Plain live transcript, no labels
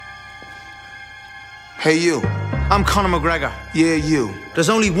Hey, you. I'm Conor McGregor. Yeah, you. There's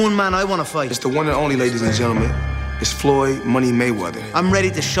only one man I want to fight. It's the one and only, ladies and gentlemen. It's Floyd Money Mayweather. I'm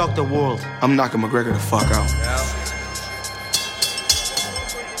ready to shock the world. I'm knocking McGregor the fuck out.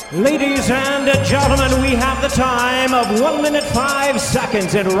 Ladies and gentlemen, we have the time of 1 minute 5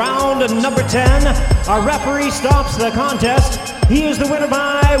 seconds in round number 10. Our referee stops the contest. He is the winner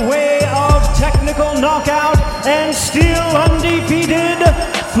by way of technical knockout and still undefeated,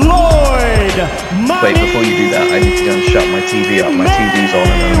 Floyd Money. Wait, before you do that, I need to go and shut my TV up. My TV's on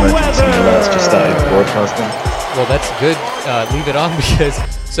and an emergency alert's just started broadcasting. Well, that's good. Leave it on because...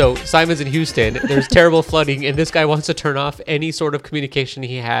 So, Simon's in Houston, there's terrible flooding, and this guy wants to turn off any sort of communication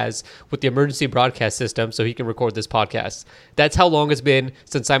he has with the emergency broadcast system so he can record this podcast. That's how long it's been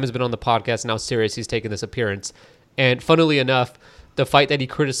since Simon's been on the podcast and how serious he's taken this appearance. And funnily enough, the fight that he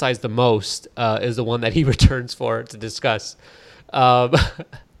criticized the most is the one that he returns for to discuss.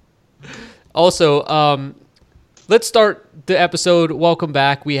 Also, let's start the episode. Welcome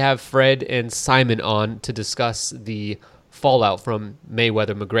back. We have Fred and Simon on to discuss the fallout from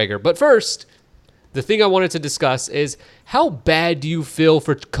Mayweather-McGregor. But first, the thing I wanted to discuss is how bad do you feel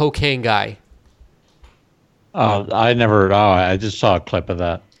for Cocaine Guy? I just saw a clip of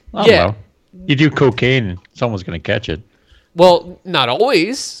that. I don't know. You do cocaine, someone's going to catch it. Well, not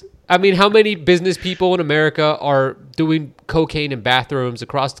always. I mean, how many business people in America are doing cocaine in bathrooms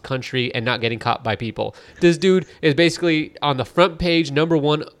across the country and not getting caught by people? This dude is basically on the front page,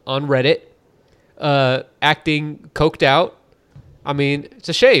 #1 on Reddit, acting coked out. I mean, it's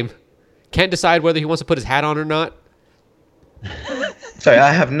a shame. Can't decide whether he wants to put his hat on or not. Sorry,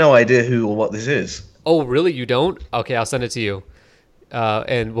 I have no idea who or what this is. Oh, really? You don't? Okay, I'll send it to you.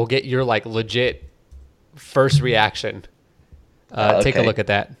 And we'll get your like legit first reaction. Okay. Take a look at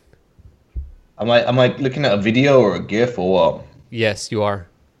that. Am I looking at a video or a GIF or what? Yes, you are.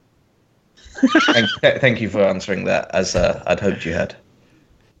 Thank you for answering that, as I'd hoped you had.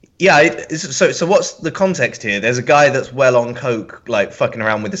 Yeah, so what's the context here? There's a guy that's well on coke, like fucking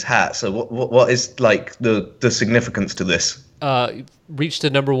around with his hat. So what is like the significance to this? Reached the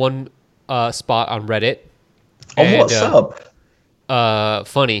 #1 spot on Reddit. On what sub?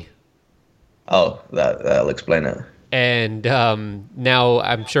 Funny. Oh, that'll explain it. And now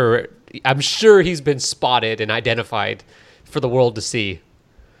I'm sure he's been spotted and identified for the world to see.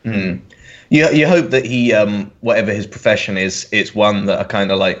 Mm. You hope that he, whatever his profession is, it's one that are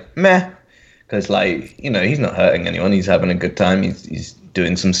kind of like meh, because like he's not hurting anyone. He's having a good time. He's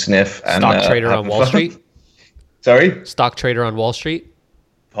doing some sniff. And stock trader on Wall Street. Sorry, stock trader on Wall Street.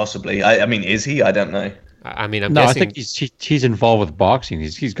 Possibly. I mean, is he? I don't know. I mean, I'm guessing. I think he's involved with boxing.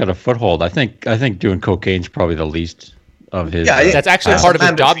 He's got a foothold. I think doing cocaine's probably the least of his. Yeah, that's actually part of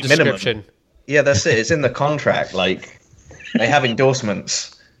his job description. Minimum. Yeah, that's it. It's in the contract. Like they have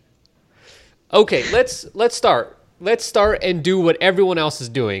endorsements. Okay, let's start. Let's start and do what everyone else is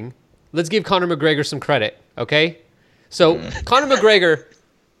doing. Let's give Conor McGregor some credit, okay? So, Conor McGregor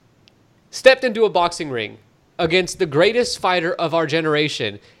stepped into a boxing ring against the greatest fighter of our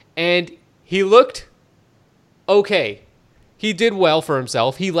generation, and he looked okay. He did well for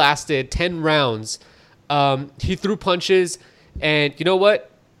himself. He lasted 10 rounds. He threw punches, and you know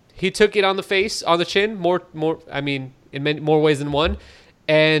what? He took it on the face, on the chin, in more ways than one.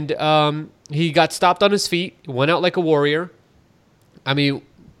 And he got stopped on his feet, went out like a warrior. I mean,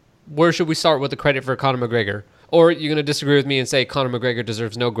 where should we start with the credit for Conor McGregor? Or you're going to disagree with me and say Conor McGregor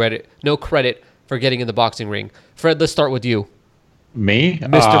deserves no credit for getting in the boxing ring? Fred, let's start with you. Me?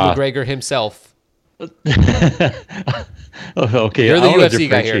 Mr. McGregor himself. Okay, you're the UFC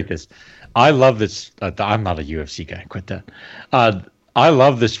guy here. This. I love this. I'm not a UFC guy. Quit that. I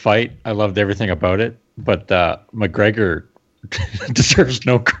love this fight. I loved everything about it. But McGregor deserves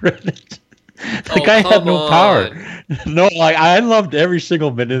no credit. The guy had no power. No, like I loved every single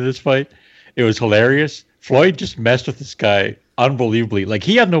minute of this fight. It was hilarious. Floyd just messed with this guy unbelievably. Like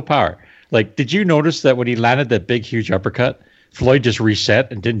he had no power. Like, did you notice that when he landed that big, huge uppercut, Floyd just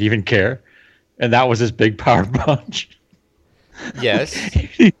reset and didn't even care, and that was his big power punch. Yes,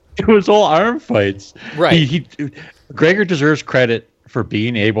 it was all arm fights. Right. Gregor deserves credit for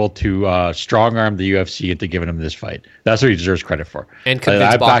being able to strong arm the UFC into giving him this fight. That's what he deserves credit for. And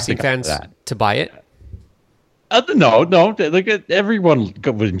convince boxing fans to buy it? No. Like everyone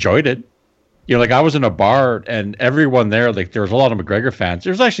enjoyed it. Like I was in a bar and everyone there, like there was a lot of McGregor fans.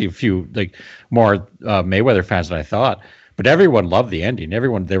 There was actually a few like more Mayweather fans than I thought. But everyone loved the ending.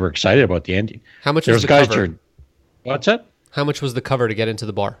 They were excited about the ending. How much was the cover? What's that? How much was the cover to get into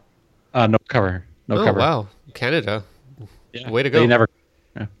the bar? No cover. No cover. Wow. Canada. Yeah, way to go. They never.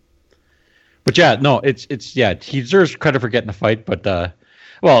 Yeah. But yeah, no, it's he deserves credit for getting the fight. But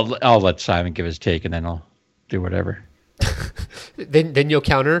Well, I'll let Simon give his take, and then I'll do whatever. Then you'll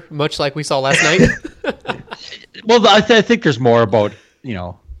counter, much like we saw last night. Well, I think there's more about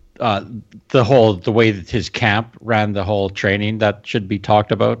the way that his camp ran the whole training that should be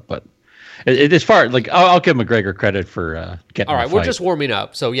talked about. But as far like I'll give McGregor credit for getting. All right, the we're fight. just warming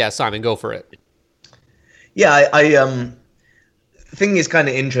up. So yeah, Simon, go for it. Yeah, I thing is kind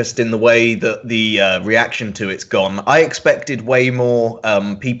of interesting the way that the reaction to it's gone. I expected way more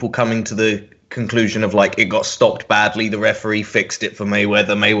people coming to the conclusion of like it got stopped badly, the referee fixed it for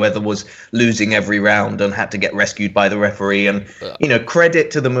Mayweather was losing every round and had to get rescued by the referee, and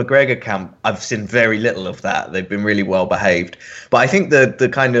credit to the McGregor camp. I've seen very little of that. They've been really well behaved, but I think the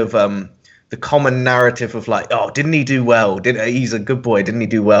kind of the common narrative of like, oh, didn't he do well, he's a good boy, didn't he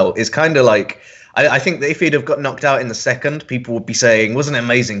do well, is kind of like, I think that if he'd have got knocked out in the second, people would be saying, wasn't it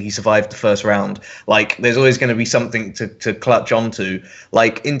amazing he survived the first round? Like, there's always going to be something to clutch onto.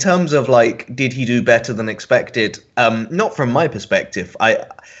 Like, in terms of, like, did he do better than expected? Not from my perspective.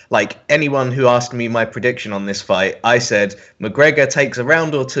 Like, anyone who asked me my prediction on this fight, I said McGregor takes a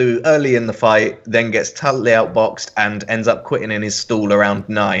round or two early in the fight, then gets totally outboxed and ends up quitting in his stall around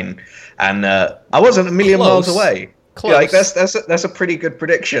 9. And I wasn't a million miles away. Close. Yeah, like, that's a pretty good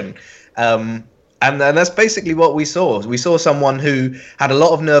prediction. And then that's basically what we saw. We saw someone who had a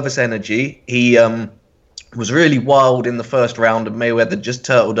lot of nervous energy. He was really wild in the first round, and Mayweather just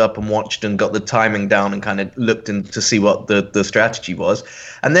turtled up and watched and got the timing down and kind of looked in to see what the strategy was.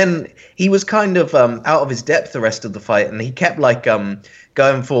 And then he was kind of out of his depth the rest of the fight, and he kept like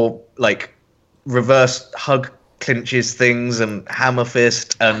going for like reverse hug clinches things and hammer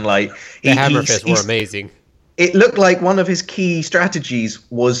fist, and like The hammer fists were amazing. It looked like one of his key strategies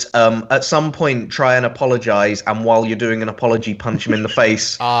was at some point try and apologize, and while you're doing an apology, punch him in the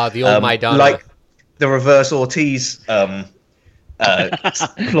face. The old Maidana. Like the reverse Ortiz ploy.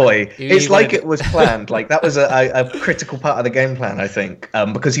 It's like it was planned. Like that was a critical part of the game plan, I think,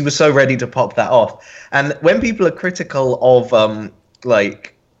 because he was so ready to pop that off. And when people are critical of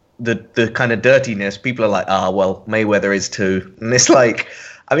like the kind of dirtiness, people are like, well, Mayweather is too. And it's like,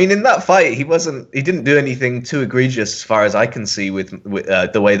 I mean, in that fight, he didn't do anything too egregious as far as I can see with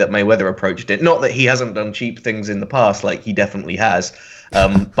the way that Mayweather approached it. Not that he hasn't done cheap things in the past, like he definitely has.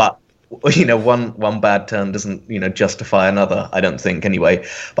 But, one bad turn doesn't, justify another, I don't think anyway.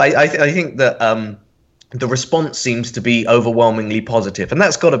 But I think that the response seems to be overwhelmingly positive, and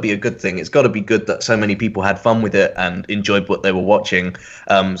that's got to be a good thing. It's got to be good that so many people had fun with it and enjoyed what they were watching.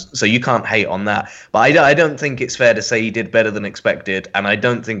 So you can't hate on that. But I don't think it's fair to say he did better than expected, and I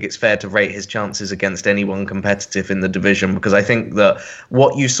don't think it's fair to rate his chances against anyone competitive in the division, because I think that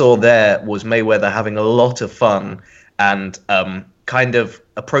what you saw there was Mayweather having a lot of fun and kind of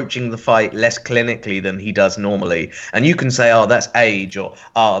approaching the fight less clinically than he does normally. And you can say, oh, that's age, or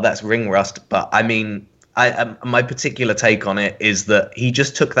oh, that's ring rust, but I mean, my particular take on it is that he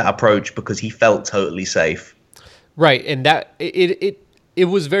just took that approach because he felt totally safe. Right, and that it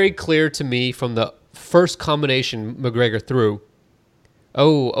was very clear to me from the first combination McGregor threw.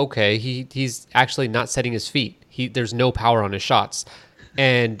 Oh, okay, he's actually not setting his feet. There's no power on his shots.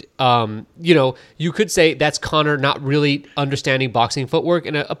 And you could say that's Conor not really understanding boxing footwork,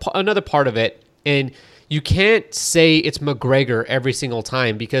 and another part of it. And you can't say it's McGregor every single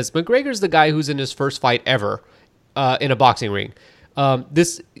time, because McGregor's the guy who's in his first fight ever in a boxing ring. A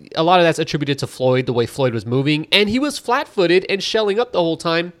lot of that's attributed to Floyd, the way Floyd was moving, and he was flat-footed and shelling up the whole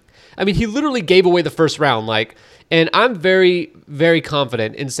time. I mean, he literally gave away the first round, and I'm very, very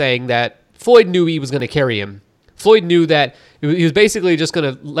confident in saying that Floyd knew he was going to carry him. Floyd knew that he was basically just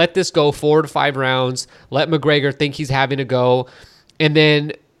going to let this go 4 to 5 rounds, let McGregor think he's having a go, and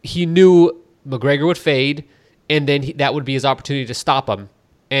then he knew McGregor would fade, and then that would be his opportunity to stop him.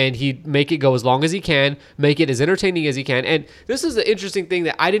 And he'd make it go as long as he can, make it as entertaining as he can. And this is an interesting thing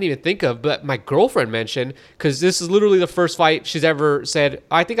that I didn't even think of, but my girlfriend mentioned, because this is literally the first fight she's ever said,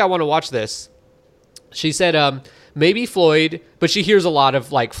 I think I want to watch this. She said, maybe Floyd, but she hears a lot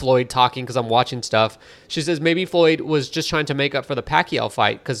of like Floyd talking because I'm watching stuff. She says maybe Floyd was just trying to make up for the Pacquiao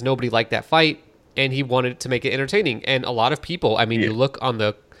fight because nobody liked that fight, and he wanted to make it entertaining. And a lot of people, I mean, you look on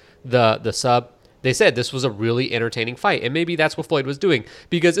the sub, they said this was a really entertaining fight, and maybe that's what Floyd was doing,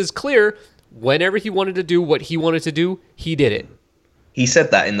 because it's clear whenever he wanted to do what he wanted to do, he did it. He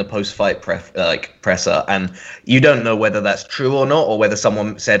said that in the post-fight presser, and you don't know whether that's true or not, or whether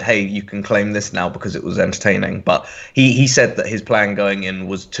someone said, hey, you can claim this now because it was entertaining. But he said that his plan going in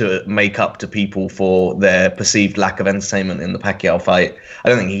was to make up to people for their perceived lack of entertainment in the Pacquiao fight. I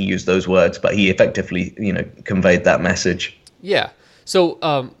don't think he used those words, but he effectively, conveyed that message. Yeah.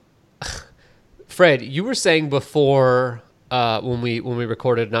 So, Fred, you were saying before when we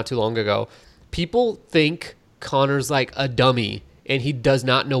recorded not too long ago. People think Conor's like a dummy and he does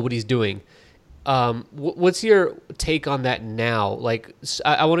not know what he's doing. What's your take on that now? Like,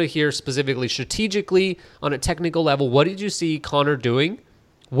 I want to hear specifically, strategically, on a technical level, what did you see Conor doing?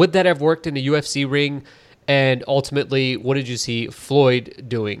 Would that have worked in a UFC ring? And ultimately, what did you see Floyd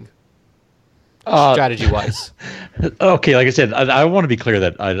doing, strategy-wise? Okay, like I said, I want to be clear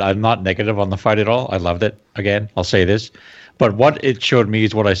that I'm not negative on the fight at all. I loved it. Again, I'll say this. But what it showed me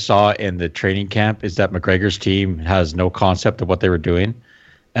is what I saw in the training camp is that McGregor's team has no concept of what they were doing.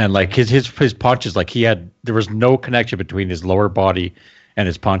 And like his punches, like there was no connection between his lower body and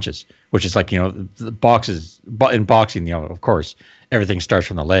his punches, which is like, the in boxing, of course, everything starts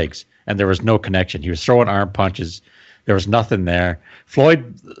from the legs. And there was no connection. He was throwing arm punches. There was nothing there.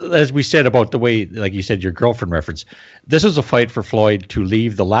 Floyd, as we said about the way, like you said, your girlfriend reference, this was a fight for Floyd to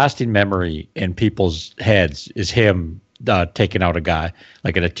leave the lasting memory in people's heads is him taking out a guy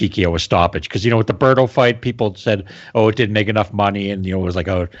like in a TKO stoppage. Because, with the Berto fight, people said, oh, it didn't make enough money. And, it was like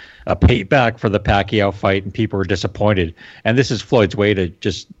a payback for the Pacquiao fight. And people were disappointed. And this is Floyd's way to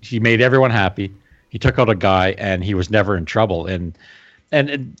he made everyone happy. He took out a guy and he was never in trouble.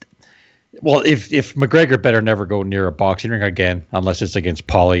 Well, if McGregor better never go near a boxing ring again, unless it's against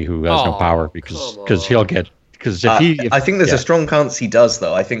Paulie, who has no power, because he'll get. I think there's a strong chance he does,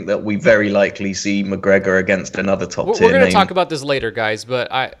 though. I think that we very likely see McGregor against another top tier. We're going to talk about this later, guys,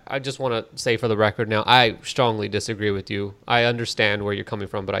 but I just want to say for the record now, I strongly disagree with you. I understand where you're coming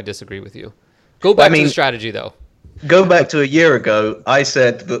from, but I disagree with you. Go back to the strategy, though. Go back to a year ago. I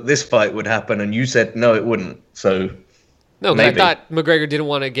said that this fight would happen, and you said no, it wouldn't. So. No, because I thought McGregor didn't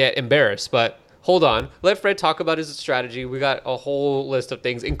want to get embarrassed, but hold on. Let Fred talk about his strategy. We got a whole list of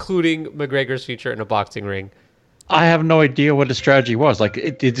things, including McGregor's future in a boxing ring. I have no idea what the strategy was. Like,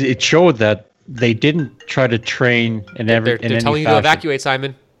 it showed that they didn't try to train in every. They're telling you to evacuate,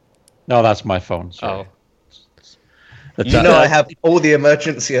 Simon. No, that's my phone. Sorry. Oh. I have all the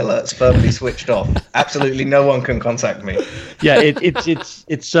emergency alerts firmly switched off. Absolutely no one can contact me. Yeah,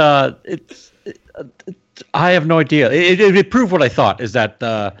 I have no idea. It proved what I thought, is that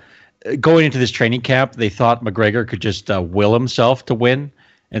going into this training camp, they thought McGregor could just will himself to win.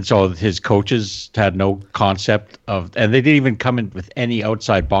 And so his coaches had no concept of, and they didn't even come in with any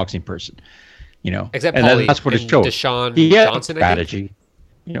outside boxing person, Except and Paulie that's what it showed. Deshaun Johnson, strategy.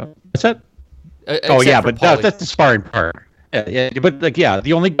 What's that? But that's the sparring part. Yeah, but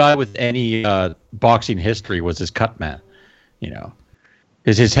the only guy with any boxing history was his cut man,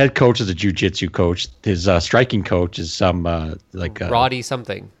 His head coach is a jiu-jitsu coach. His striking coach is some Roddy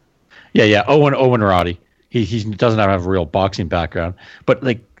something. Yeah, Owen Roddy. He doesn't have a real boxing background, but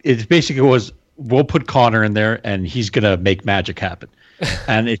like it basically was, we'll put Conor in there and he's gonna make magic happen,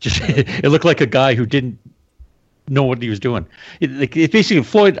 and it looked like a guy who didn't know what he was doing. It basically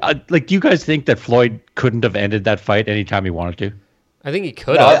Floyd. Do you guys think that Floyd couldn't have ended that fight anytime he wanted to? I think he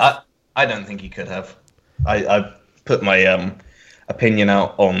could have. I don't think he could have. I put my opinion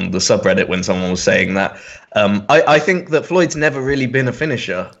out on the subreddit when someone was saying that. I think that Floyd's never really been a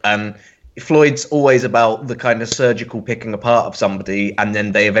finisher, and Floyd's always about the kind of surgical picking apart of somebody, and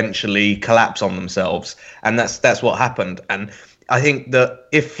then they eventually collapse on themselves, and that's what happened. And I think that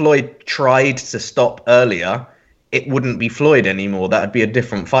if Floyd tried to stop earlier, it wouldn't be Floyd anymore. That would be a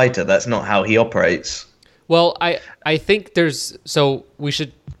different fighter. That's not how he operates. Well, I think so we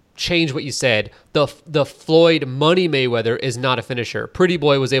should change what you said. The Floyd Money Mayweather is not a finisher. Pretty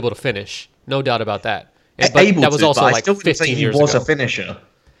Boy was able to finish, no doubt about that. But that was also like 15 years ago. He was a finisher.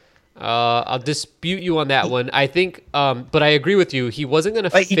 I'll dispute you on that one. I think, but I agree with you. He wasn't going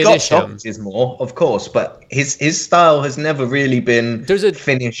to finish him. He got shots more, of course, but his style has never really been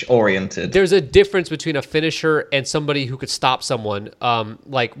finish oriented. There's a difference between a finisher and somebody who could stop someone,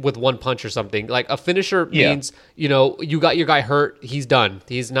 like with one punch or something. Like a finisher means, you got your guy hurt, he's done.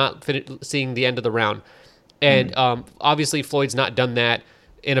 He's not seeing the end of the round. And obviously Floyd's not done that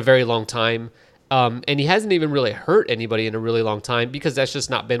in a very long time. And he hasn't even really hurt anybody in a really long time because that's just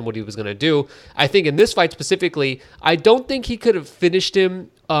not been what he was going to do. I think in this fight specifically, I don't think he could have finished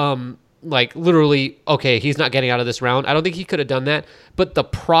him like literally, okay, he's not getting out of this round. I don't think he could have done that. But the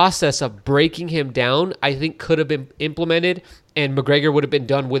process of breaking him down, I think could have been implemented, and McGregor would have been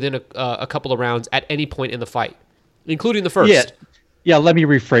done within a couple of rounds at any point in the fight, including the first. Yeah, let me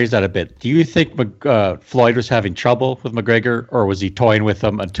rephrase that a bit. Do you think Floyd was having trouble with McGregor, or was he toying with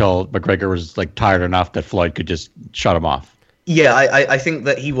him until McGregor was like tired enough that Floyd could just shut him off? Yeah, I think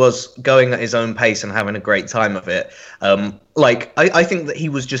that he was going at his own pace and having a great time of it. like I think that he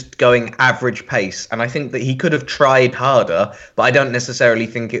was just going average pace, and I think that he could have tried harder, but I don't necessarily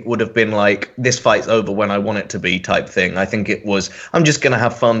think it would have been like this fight's over when I want it to be type thing. I think it was, I'm just gonna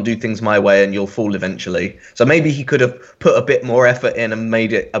have fun, do things my way, and you'll fall eventually. So maybe he could have put a bit more effort in and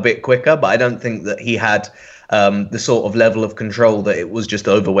made it a bit quicker, but I don't think that he had the sort of level of control that it was just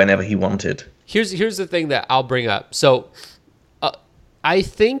over whenever he wanted. Here's the thing that I'll bring up. So I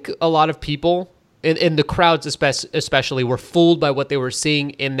think a lot of people, and the crowds especially, were fooled by what they were seeing,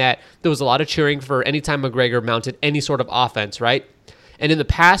 in that there was a lot of cheering for any time McGregor mounted any sort of offense, right? And in the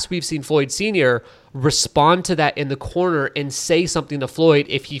past, we've seen Floyd Sr. respond to that in the corner and say something to Floyd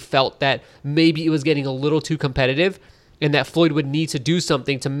if he felt that maybe it was getting a little too competitive, and that Floyd would need to do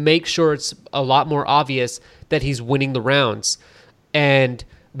something to make sure it's a lot more obvious that he's winning the rounds. And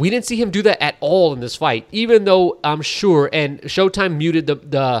we didn't see him do that at all in this fight, even though I'm sure, and Showtime muted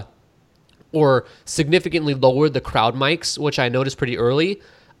or significantly lowered the crowd mics, which I noticed pretty early.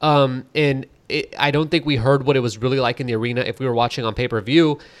 I don't think we heard what it was really like in the arena if we were watching on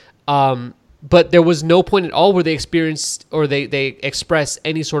pay-per-view. But there was no point at all where they experienced or they expressed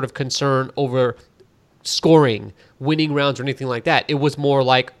any sort of concern over scoring, winning rounds, or anything like that. It was more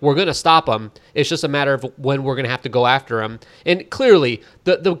like, we're going to stop him. It's just a matter of when we're going to have to go after him. And clearly,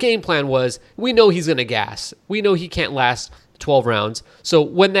 the game plan was, we know he's going to gas. We know he can't last 12 rounds. So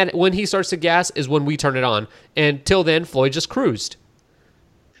when he starts to gas is when we turn it on. And till then, Floyd just cruised.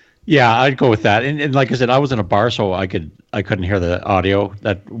 Yeah, I'd go with that. And like I said, I was in a bar, so I couldn't hear the audio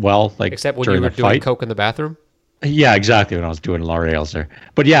that well. Like, except when you were doing coke in the bathroom. Yeah, exactly. When I was doing L'Oreal's there.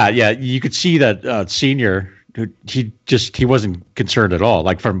 But yeah, you could see that Senior, he wasn't concerned at all.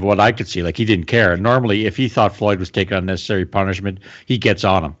 Like, from what I could see, like, he didn't care. Normally, if he thought Floyd was taking unnecessary punishment, he gets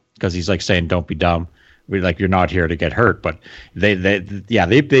on him because he's like saying, "Don't be dumb. You're not here to get hurt." But they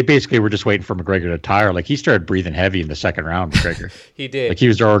basically were just waiting for McGregor to tire. Like, he started breathing heavy in the second round. McGregor, he did. Like, he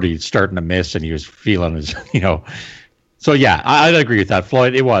was already starting to miss, and he was feeling his, So yeah, I'd agree with that.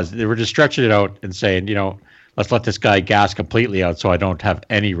 Floyd, they were just stretching it out and saying, let's let this guy gas completely out, so I don't have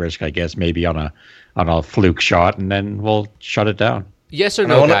any risk, I guess, maybe on a fluke shot, and then we'll shut it down. Yes or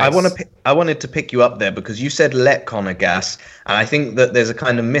no, guys? I wanted to pick you up there because you said let Conor gas, and I think that there's a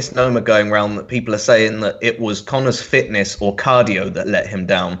kind of misnomer going around that people are saying that it was Conor's fitness or cardio that let him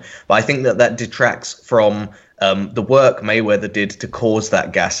down. But I think that detracts from the work Mayweather did to cause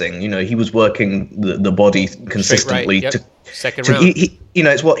that gassing. He was working the body consistently. Right. Yep. Second round.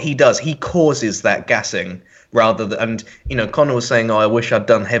 It's what he does. He causes that gassing. Rather than, and Conor was saying, I wish I'd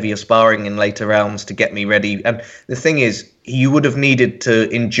done heavier sparring in later rounds to get me ready. And the thing is, you would have needed to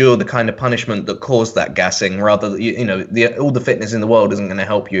endure the kind of punishment that caused that gassing. Rather than, all the fitness in the world isn't going to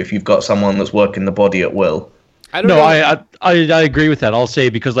help you if you've got someone that's working the body at will. I agree with that. I'll say,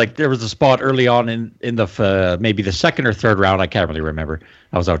 because like there was a spot early on in the maybe the second or third round. I can't really remember.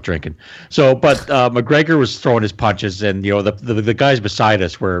 I was out drinking. So, but McGregor was throwing his punches, and the guys beside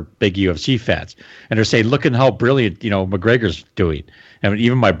us were big UFC fans, and they're saying, "Look at how brilliant McGregor's doing." And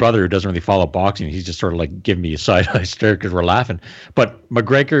even my brother, who doesn't really follow boxing, he's just sort of like giving me a side eye stare because we're laughing. But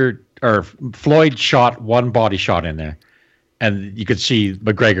Floyd shot one body shot in there, and you could see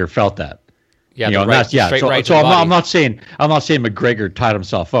McGregor felt that. Yeah, I'm not saying McGregor tied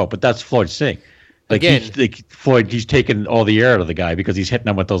himself out, but that's Floyd's thing. Like, Floyd, he's taking all the air out of the guy because he's hitting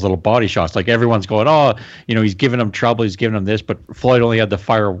him with those little body shots. Like, everyone's going, he's giving him trouble, he's giving him this, but Floyd only had to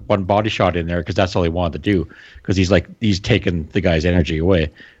fire one body shot in there because that's all he wanted to do, because he's taking the guy's energy away.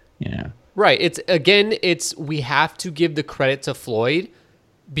 Right. We have to give the credit to Floyd,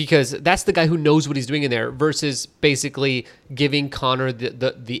 because that's the guy who knows what he's doing in there, versus basically giving Conor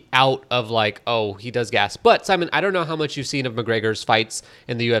the out of like, oh, he does gas. But Simon, I don't know how much you've seen of McGregor's fights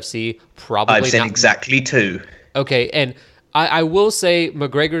in the UFC. Probably I've seen exactly 2. Okay, and I will say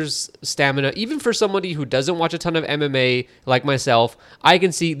McGregor's stamina, even for somebody who doesn't watch a ton of MMA like myself, I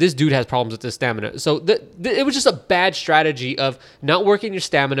can see this dude has problems with his stamina. So it was just a bad strategy of not working your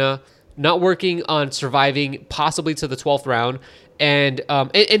stamina, not working on surviving possibly to the 12th round. And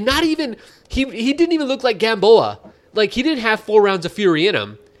not even, he didn't even look like Gamboa. Like, he didn't have 4 rounds of fury in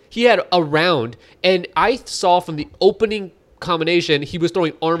him. He had a round, and I saw from the opening combination, he was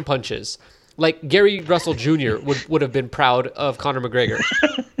throwing arm punches. Like, Gary Russell Jr. would have been proud of Conor McGregor.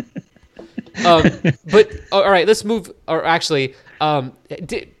 But, all right, let's move, or actually,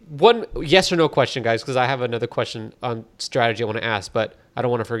 one yes or no question, guys, because I have another question on strategy I want to ask, but I don't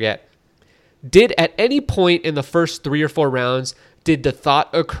want to forget. Did at any point in the first 3 or 4 rounds, did the thought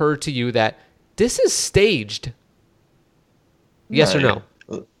occur to you that this is staged? Yes or no?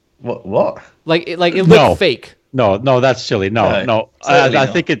 What? Like it looked fake. No, that's silly. No. Certainly I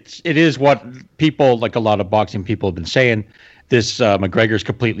not. think it is what people, like a lot of boxing people, have been saying. This McGregor's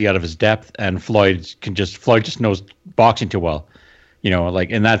completely out of his depth, and Floyd just knows boxing too well.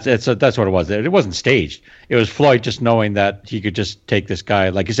 And that's what it was. It wasn't staged. It was Floyd just knowing that he could just take this guy.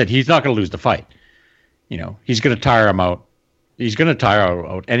 Like you said, he's not going to lose the fight. He's going to tire him out. He's going to tire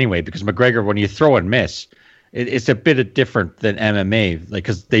out anyway, because McGregor, when you throw and miss, it's a bit different than MMA, like,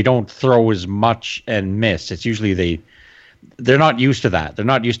 because they don't throw as much and miss. It's usually they're not used to that. They're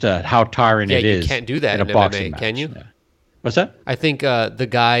not used to how tiring it is. You can't do that in in a boxing MMA, can you? Yeah. What's that? I think the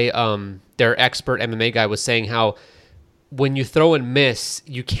guy, their expert MMA guy, was saying how when you throw and miss,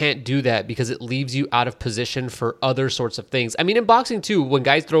 you can't do that because it leaves you out of position for other sorts of things. I mean, in boxing too, when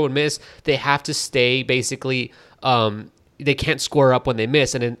guys throw and miss, they have to stay basically. They can't square up when they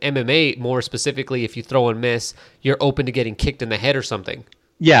miss. And in MMA, more specifically, if you throw and miss, you're open to getting kicked in the head or something.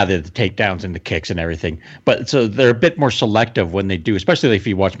 Yeah, the takedowns and the kicks and everything. But so they're a bit more selective when they do, especially if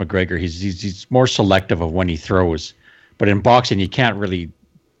you watch McGregor. He's more selective of when he throws. But in boxing, you can't really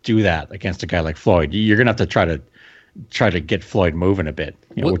do that against a guy like Floyd. You're gonna have to try to get Floyd moving a bit.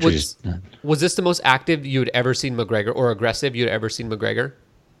 Was this the most active you'd ever seen McGregor, or aggressive you'd ever seen McGregor?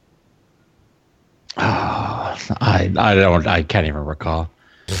 I can't even recall.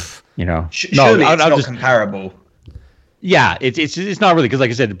 Surely it's not comparable. Yeah, it's not really, because,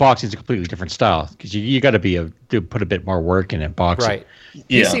 like I said, boxing is a completely different style. Because you got to put a bit more work in it. Boxing, right?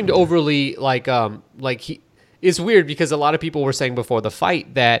 He seemed overly like he. It's weird because a lot of people were saying before the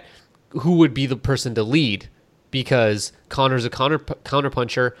fight that who would be the person to lead, because Conor's a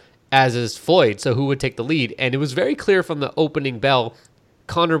counterpuncher, as is Floyd. So who would take the lead? And it was very clear from the opening bell,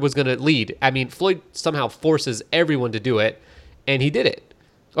 Conor was going to lead. I mean, Floyd somehow forces everyone to do it, and he did it.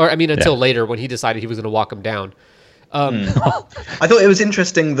 Or, I mean, until later when he decided he was going to walk him down. I thought it was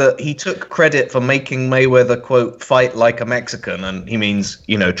interesting that he took credit for making Mayweather, quote, fight like a Mexican, and he means,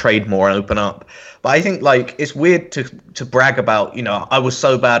 trade more and open up. But I think, like, it's weird to brag about, I was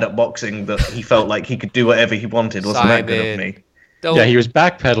so bad at boxing that he felt like he could do whatever he wanted. Wasn't that good of me? Yeah, he was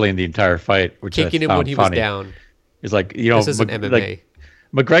backpedaling the entire fight, which kicking him when he was down. It's like, this isn't MMA. Like,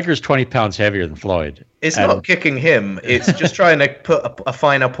 McGregor's 20 pounds heavier than Floyd. It's not kicking him. It's just trying to put a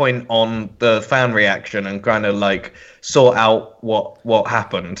finer point on the fan reaction and kind of like sort out what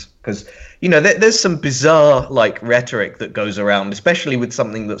happened. Because, there's some bizarre like rhetoric that goes around, especially with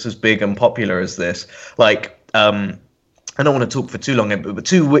something that's as big and popular as this. Like, I don't want to talk for too long, but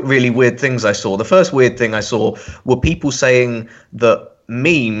two really weird things I saw. The first weird thing I saw were people saying that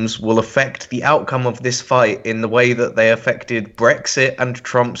memes will affect the outcome of this fight in the way that they affected Brexit and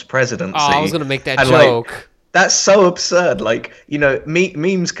Trump's presidency. Oh, I was going to make that joke. Like, that's so absurd. Like,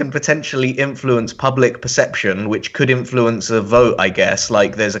 memes can potentially influence public perception, which could influence a vote, I guess.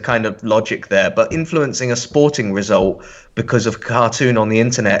 Like, there's a kind of logic there. But influencing a sporting result because of a cartoon on the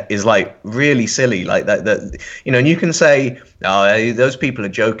internet is, like, really silly. Like, that and you can say, oh, those people are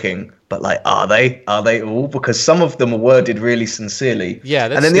joking. But, like, are they all? Because some of them are worded really sincerely. Yeah,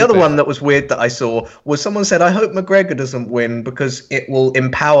 that's And then the stupid. other one that was weird that I saw was someone said, I hope McGregor doesn't win because it will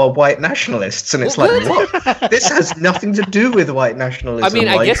empower white nationalists. And it's like, what? This has nothing to do with white nationalism. I mean,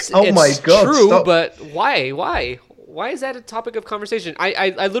 I guess oh my God, true, stop. but why? Why is that a topic of conversation?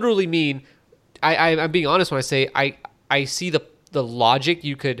 I literally mean, I'm being honest when I say I see the logic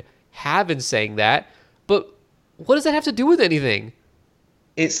you could have in saying that, but what does that have to do with anything?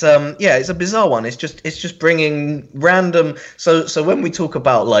 It's it's a bizarre one. It's just bringing random. So when we talk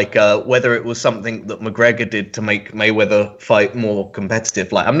about like whether it was something that McGregor did to make Mayweather fight more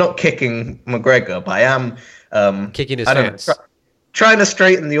competitive, like I'm not kicking McGregor, but I am kicking his fans. Trying to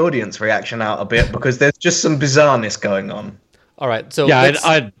straighten the audience reaction out a bit because there's just some bizarreness going on. All right, so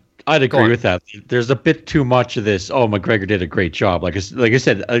yeah, I'd agree with that. There's a bit too much of this. Oh, McGregor did a great job. Like I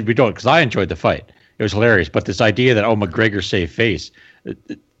said, we don't, because I enjoyed the fight. It was hilarious. But this idea that McGregor saved face.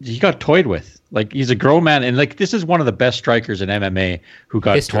 He got toyed with. Like, he's a grown man, and like this is one of the best strikers in MMA who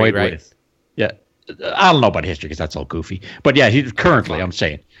got toyed with. Yeah, I don't know about history because that's all goofy. But yeah, he's currently, I'm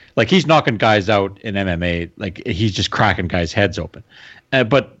saying, like, he's knocking guys out in MMA. Like, he's just cracking guys' heads open.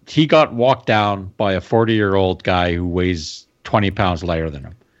 But he got walked down by a 40-year-old guy who weighs 20 pounds lighter than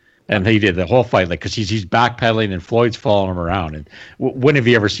him. And he did the whole fight, like, because he's backpedaling and Floyd's following him around. And when have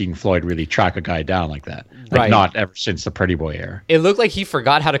you ever seen Floyd really track a guy down like that? Like, right. Not ever since the Pretty Boy era. It looked like he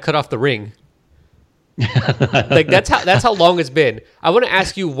forgot how to cut off the ring. Like, that's how long it's been. I want to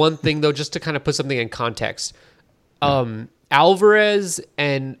ask you one thing though, just to kind of put something in context. Alvarez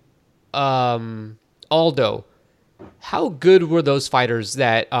and Aldo, how good were those fighters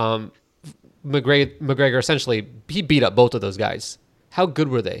that McGregor essentially he beat up both of those guys? How good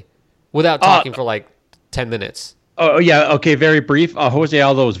were they? Without talking for like 10 minutes. Oh yeah, okay, very brief. Jose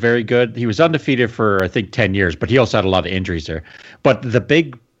Aldo was very good. He was undefeated for I think 10 years, but he also had a lot of injuries there. But the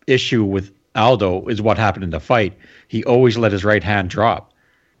big issue with Aldo is what happened in the fight. He always let his right hand drop.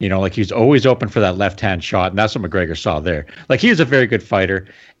 You know, like he's always open for that left hand shot, and that's what McGregor saw there. Like he was a very good fighter.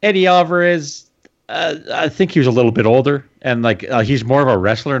 Eddie Alvarez, I think he was a little bit older, and like he's more of a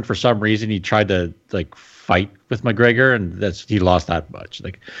wrestler, and for some reason he tried to like fight with McGregor, and he lost that much.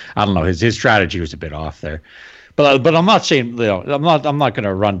 Like I don't know, his strategy was a bit off there. But I'm not saying, you know, I'm not going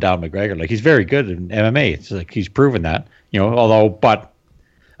to run down McGregor. Like he's very good in MMA. It's like he's proven that, you know. But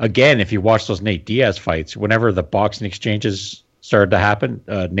again, if you watch those Nate Diaz fights, whenever the boxing exchanges started to happen,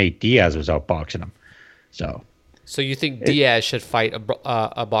 Nate Diaz was outboxing him. So you think Diaz should fight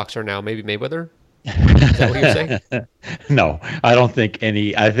a boxer now? Maybe Mayweather? Is that what you're saying? No, I don't think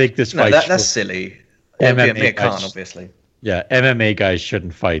any. I think this fight. That's silly. MMA can't, obviously. Yeah, MMA guys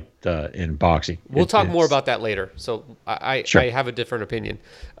shouldn't fight in boxing. We'll talk more about that later. So I have a different opinion.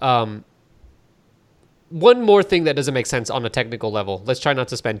 One more thing that doesn't make sense on a technical level. Let's try not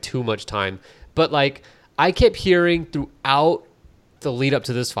to spend too much time. But like I kept hearing throughout the lead up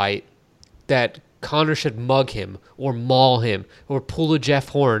to this fight that Conor should mug him or maul him or pull a Jeff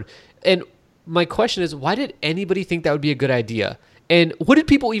Horn. And my question is, why did anybody think that would be a good idea? And what did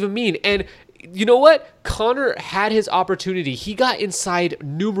people even mean? And you know what? Conor had his opportunity. He got inside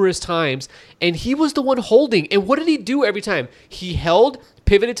numerous times, and he was the one holding. And what did he do every time? He held,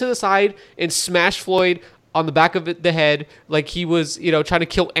 pivoted to the side, and smashed Floyd on the back of the head like he was, you know, trying to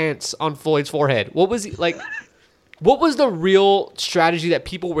kill ants on Floyd's forehead. What was he like? What was the real strategy that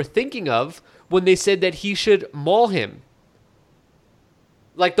people were thinking of when they said that he should maul him?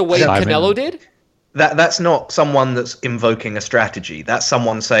 Like the way Canelo did? That's not someone that's invoking a strategy. That's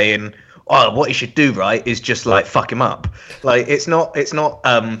someone saying, oh, what he should do, right, is just like fuck him up. Like it's not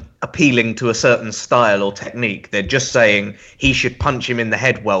appealing to a certain style or technique. They're just saying he should punch him in the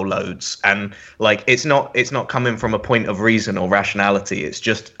head well loads, and like it's not coming from a point of reason or rationality. It's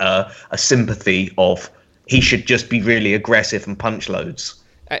just a sympathy of he should just be really aggressive and punch loads.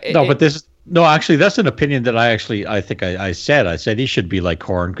 Actually, that's an opinion that I think I said he should be like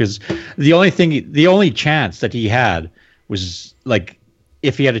Horn, because the only chance that he had was like,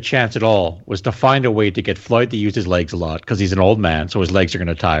 if he had a chance at all, was to find a way to get Floyd to use his legs a lot, because he's an old man, so his legs are going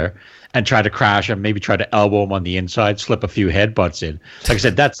to tire, and try to crash him, maybe try to elbow him on the inside, slip a few headbutts in. Like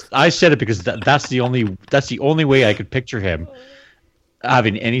I said it because that's the only way I could picture him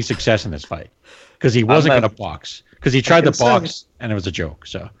having any success in this fight, because he wasn't going to box, because he tried to box and it was a joke.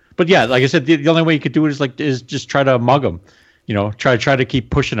 So, but yeah, like I said, the only way you could do it is just try to mug him, you know, try to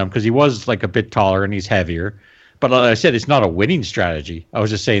keep pushing him, because he was like a bit taller and he's heavier. But like I said, it's not a winning strategy. I was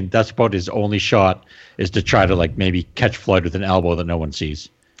just saying that's about his only shot, is to try to like maybe catch Floyd with an elbow that no one sees.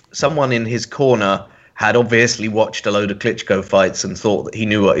 Someone in his corner had obviously watched a load of Klitschko fights and thought that he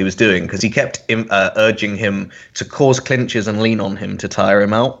knew what he was doing, because he kept urging him to cause clinches and lean on him to tire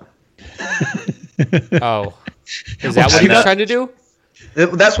him out. Oh, is that what he was trying to do?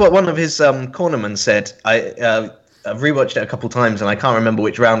 That's what one of his cornermen said. I've rewatched it a couple times and I can't remember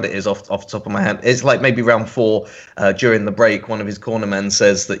which round it is off the top of my head. It's like maybe round 4 during the break. One of his cornermen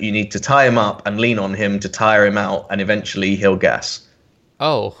says that you need to tie him up and lean on him to tire him out, and eventually he'll gas.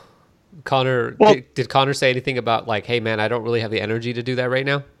 Oh, Conor, did Conor say anything about like, hey man, I don't really have the energy to do that right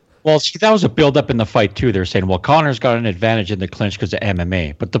now? Well, see, that was a build up in the fight too. They're saying, well, Conor's got an advantage in the clinch because of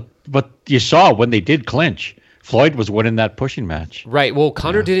MMA. But you saw when they did clinch, Floyd was winning that pushing match. Right. Well,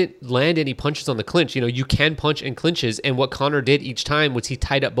 Conor didn't land any punches on the clinch. You know, you can punch in clinches, and what Conor did each time was he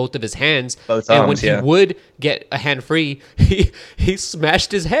tied up both of his hands. Both and arms, when he would get a hand free, he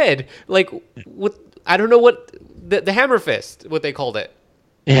smashed his head. Like, I don't know what the hammer fist, what they called it.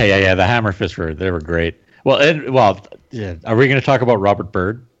 Yeah. The hammer fists were great. Well, are we going to talk about Robert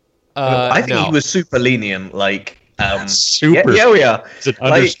Byrd? I think he was super lenient. Like, super. Yeah, we are. It's an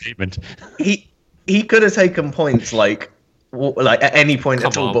understatement. He could have taken points like at any point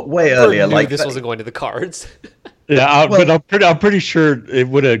at all, but way earlier. Like this wasn't going to the cards. Yeah, but I'm pretty sure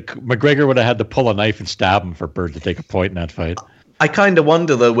McGregor would have had to pull a knife and stab him for Byrd to take a point in that fight. I kind of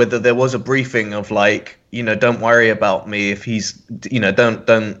wonder though whether there was a briefing of like, you know, don't worry about me if he's, you know, don't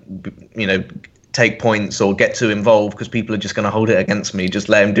take points or get too involved because people are just going to hold it against me. Just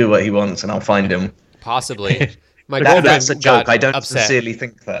let him do what he wants and I'll find him. Possibly. My that's a joke. I don't upset. sincerely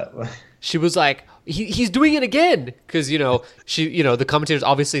think that. She was like, he's doing it again, because the commentators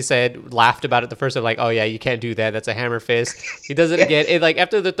obviously laughed about it the first time, like, oh yeah, you can't do that, that's a hammer fist. He does it again, and like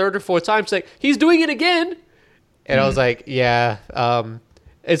after the third or fourth time, she's like, he's doing it again, and I was like, yeah.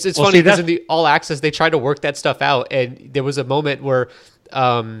 It's funny because in the All Access they tried to work that stuff out, and there was a moment where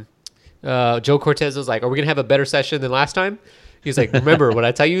Joe Cortez was like, "Are we gonna have a better session than last time?" He's like, "Remember, when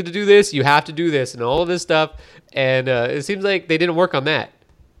I tell you to do this, you have to do this, and all of this stuff." And it seems like they didn't work on that.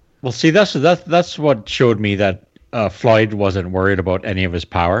 Well, see, that's what showed me that Floyd wasn't worried about any of his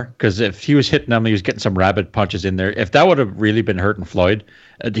power. Because if he was hitting him, he was getting some rabbit punches in there. If that would have really been hurting Floyd,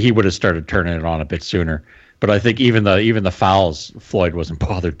 he would have started turning it on a bit sooner. But I think even the fouls, Floyd wasn't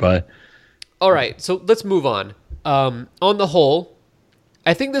bothered by. All right, so let's move on. On the whole,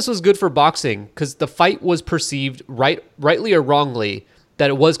 I think this was good for boxing because the fight was perceived rightly or wrongly that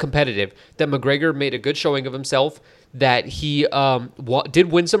it was competitive. That McGregor made a good showing of himself. That he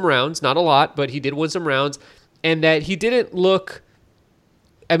did win some rounds, not a lot, but he did win some rounds, and that he didn't look.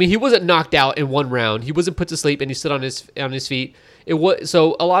 I mean, he wasn't knocked out in one round. He wasn't put to sleep, and he stood on his feet. It was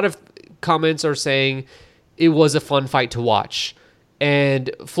so. A lot of comments are saying it was a fun fight to watch. And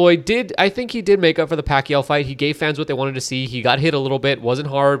Floyd did, I think he did make up for the Pacquiao fight. He gave fans what they wanted to see. He got hit a little bit, wasn't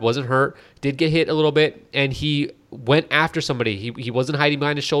hard, wasn't hurt, did get hit a little bit, and he went after somebody. He wasn't hiding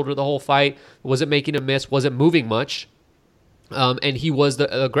behind his shoulder the whole fight, wasn't making a miss, wasn't moving much, and he was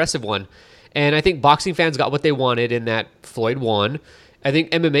the aggressive one. And I think boxing fans got what they wanted in that Floyd won. I think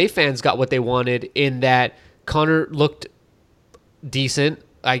MMA fans got what they wanted in that Conor looked decent,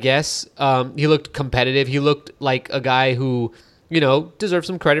 I guess. He looked competitive. He looked like a guy who, deserves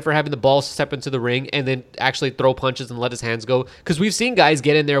some credit for having the balls step into the ring and then actually throw punches and let his hands go. Because we've seen guys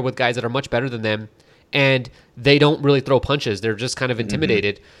get in there with guys that are much better than them, and they don't really throw punches. They're just kind of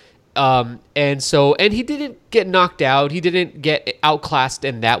intimidated. And he didn't get knocked out. He didn't get outclassed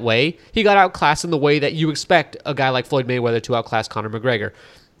in that way. He got outclassed in the way that you expect a guy like Floyd Mayweather to outclass Conor McGregor.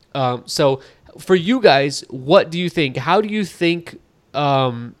 So for you guys, what do you think? How do you think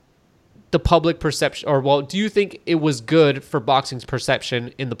the public perception, do you think it was good for boxing's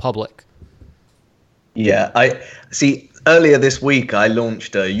perception in the public? Yeah, I see. Earlier this week, I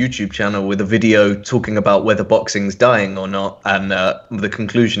launched a YouTube channel with a video talking about whether boxing's dying or not. And the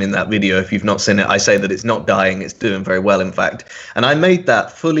conclusion in that video, if you've not seen it, I say that it's not dying. It's doing very well, in fact. And I made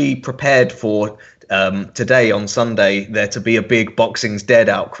that fully prepared for today on Sunday, there to be a big boxing's dead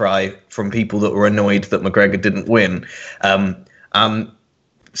outcry from people that were annoyed that McGregor didn't win.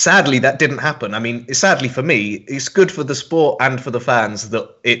 Sadly, that didn't happen. I mean, sadly for me, it's good for the sport and for the fans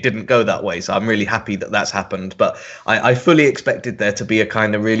that it didn't go that way. So I'm really happy that that's happened. But I fully expected there to be a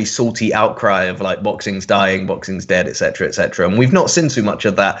kind of really salty outcry of like boxing's dying, boxing's dead, etc., etc. And we've not seen too much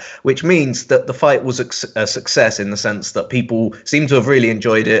of that, which means that the fight was a success in the sense that people seem to have really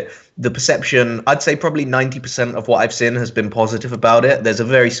enjoyed it. The perception, I'd say probably 90% of what I've seen has been positive about it. There's a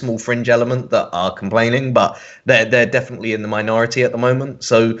very small fringe element that are complaining, but they're definitely in the minority at the moment.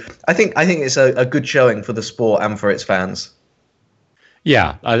 So I think it's a good showing for the sport and for its fans.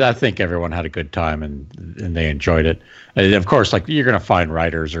 Yeah, I think everyone had a good time and they enjoyed it. And of course, like you're going to find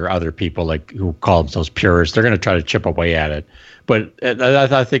writers or other people like who call themselves purists. They're going to try to chip away at it. But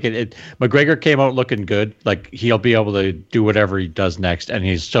I think McGregor came out looking good. Like he'll be able to do whatever he does next, and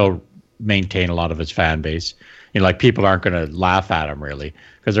he's still maintain a lot of his fan base. Like people aren't going to laugh at him really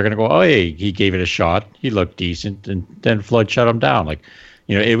because they're going to go, oh, hey, he gave it a shot. He looked decent, and then Floyd shut him down. Like,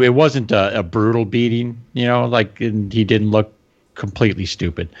 it wasn't a brutal beating. And he didn't look completely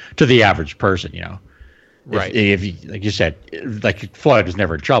stupid to the average person. Right. If you, like you said, like Floyd was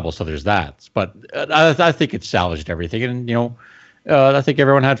never in trouble, so there's that. But I think it salvaged everything, and I think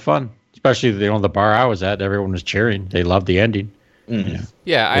everyone had fun, especially the bar I was at. Everyone was cheering. They loved the ending. Mm-hmm.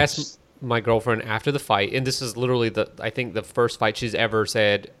 Yeah, I asked my girlfriend after the fight, and this is literally I think the first fight she's ever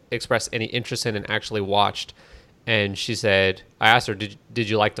expressed any interest in and actually watched. And she said, I asked her, did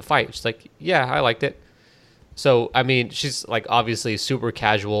you like the fight? She's like, yeah, I liked it. So, I mean, she's like obviously super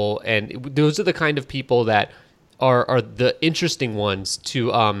casual, and those are the kind of people that are the interesting ones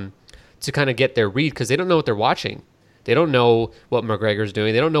to kind of get their read, because they don't know what they're watching. They don't know what McGregor's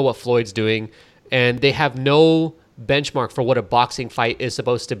doing. They don't know what Floyd's doing, and they have no benchmark for what a boxing fight is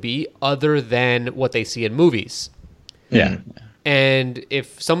supposed to be other than what they see in movies. Yeah. And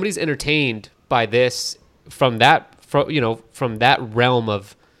if somebody's entertained by this from that realm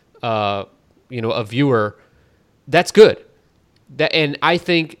of a viewer, that's good. And I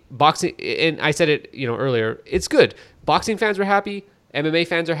think boxing, and I said it earlier, it's good. Boxing fans are happy, MMA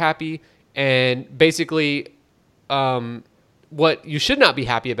fans are happy, and basically what you should not be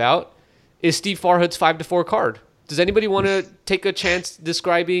happy about is Steve Farhood's 5-4 card. Does anybody want to take a chance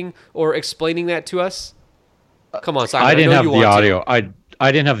describing or explaining that to us? Come on, Simon. I didn't have the audio.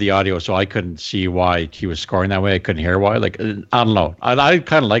 I didn't have the audio, so I couldn't see why he was scoring that way. I couldn't hear why. Like, I don't know. I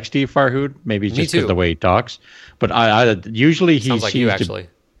kind of like Steve Farhood, maybe just because of the way he talks. But I usually he sounds like seems you actually.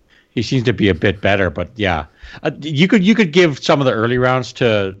 He seems to be a bit better, but yeah, you could give some of the early rounds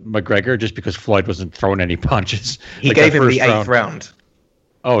to McGregor just because Floyd wasn't throwing any punches. He Like gave that him the first eighth round.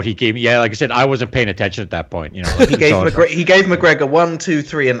 Oh, he gave me. Yeah, like I said, I wasn't paying attention at that point. You know, He gave McGregor 1, 2,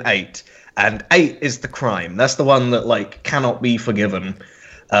 3, and 8, and 8 is the crime. That's the one that like cannot be forgiven.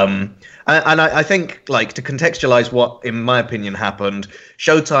 And I think, like, to contextualize what, in my opinion, happened,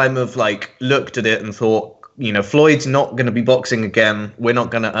 Showtime have like looked at it and thought, you know, Floyd's not going to be boxing again. We're not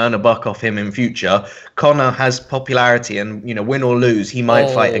going to earn a buck off him in future. Conor has popularity, and you know, win or lose, he might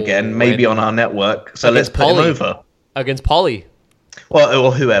fight again, maybe on our network. So let's put him over against Paulie. Well,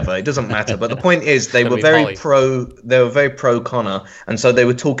 or whoever, it doesn't matter. But the point is, they were very pro. They were very pro Conor, and so they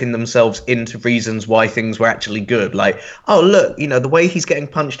were talking themselves into reasons why things were actually good. Like, oh look, you know, the way he's getting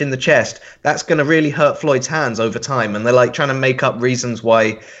punched in the chest, that's going to really hurt Floyd's hands over time. And they're like trying to make up reasons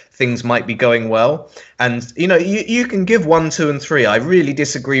why things might be going well. And you know, you can give 1, 2, and 3. I really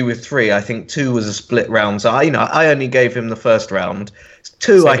disagree with 3. I think 2 was a split round. So I only gave him the first round.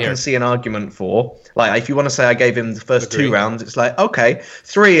 2 I can see an argument for. Like, if you want to say I gave him the first 2 rounds, it's like, okay.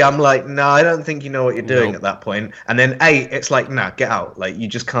 3, I'm like, no, I don't think you know what you're doing at that point. And then 8, it's like, nah, get out. Like, you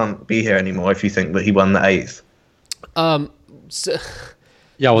just can't be here anymore if you think that he won the 8th. So,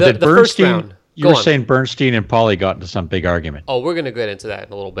 yeah, well, the first round. You were saying Bernstein and Paulie got into some big argument. Oh, we're gonna get into that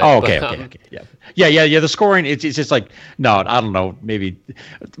in a little bit. Oh, okay, okay. Yeah. The scoring, it's just like, no, I don't know, maybe,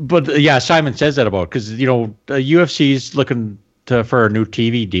 but yeah, Simon says that about, because you know, UFC's looking for a new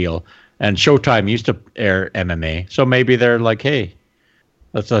TV deal, and Showtime used to air MMA, so maybe they're like, hey,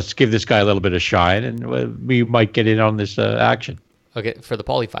 let's give this guy a little bit of shine, and we might get in on this action. Okay, for the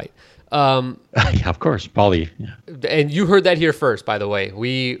Paulie fight. Yeah, of course, Paulie. Yeah. And you heard that here first, by the way.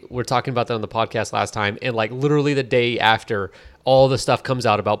 We were talking about that on the podcast last time, and like literally the day after, all the stuff comes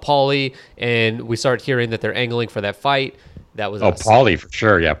out about Paulie, and we start hearing that they're angling for that fight. That was us. Paulie for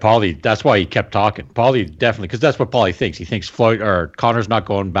sure. Yeah, Paulie. That's why he kept talking. Paulie definitely, because that's what Paulie thinks. He thinks Floyd or Conor's not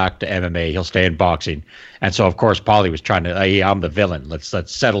going back to MMA. He'll stay in boxing, and so of course Paulie was trying to. Hey, I'm the villain. Let's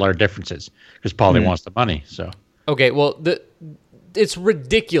settle our differences, because Paulie wants the money. So okay, well it's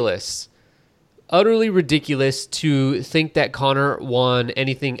ridiculous, utterly ridiculous to think that Conor won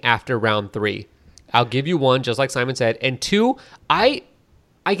anything after round 3. I'll give you 1, just like Simon said, and 2, I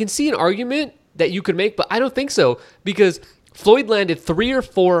can see an argument that you could make, but I don't think so, because Floyd landed 3 or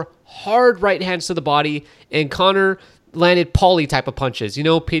 4 hard right hands to the body, and Conor landed Paulie type of punches, you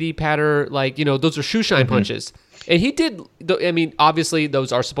know, pity patter, like, you know, those are shoe shine punches. And he did, I mean, obviously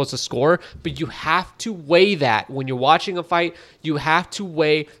those are supposed to score, but you have to weigh that. When you're watching a fight, you have to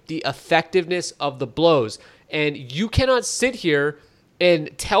weigh the effectiveness of the blows. And you cannot sit here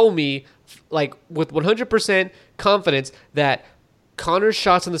and tell me, like, with 100% confidence that Conor's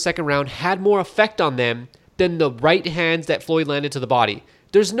shots in the second round had more effect on them than the right hands that Floyd landed to the body.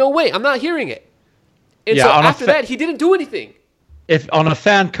 There's no way. I'm not hearing it. And so after that, he didn't do anything. If on a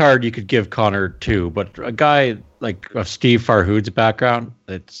fan card, you could give Conor 2, but a guy like of Steve Farhood's background,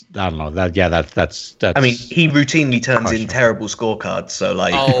 it's, I don't know, that's I mean, he routinely turns in terrible scorecards, so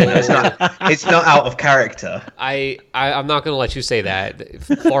like, it's not out of character. I'm not going to let you say that.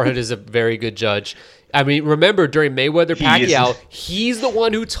 Farhood is a very good judge. I mean, remember during Mayweather-Pacquiao, he's the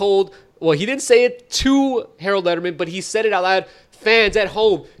one who told, well, he didn't say it to Harold Letterman, but he said it out loud. Fans at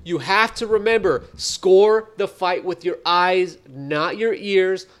home, you have to remember, score the fight with your eyes, not your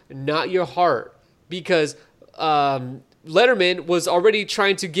ears, not your heart. Because Letterman was already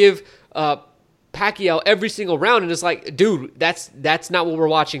trying to give Pacquiao every single round, and it's like, dude, that's not what we're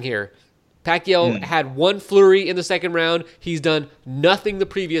watching here. Pacquiao had 1 flurry in the second round. He's done nothing the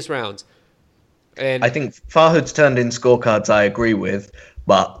previous rounds. And I think Farhood's turned in scorecards I agree with,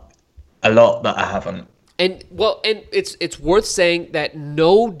 but a lot that I haven't. And it's worth saying that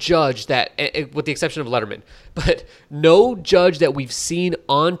no judge that, with the exception of Letterman, but no judge that we've seen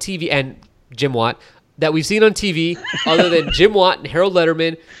on TV, and Jim Watt, that we've seen on TV other than Jim Watt and Harold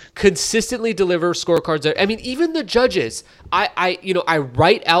Letterman consistently deliver scorecards. I mean, even the judges, I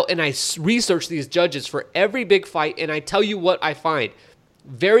write out and I research these judges for every big fight, and I tell you what I find.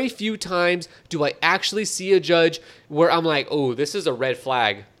 Very few times do I actually see a judge where I'm like, oh, this is a red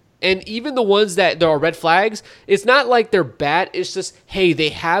flag. And even the ones that there are red flags, it's not like they're bad. It's just, hey, they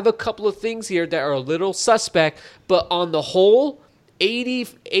have a couple of things here that are a little suspect. But on the whole,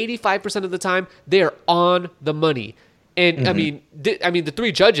 85% of the time, they're on the money. And I mean, the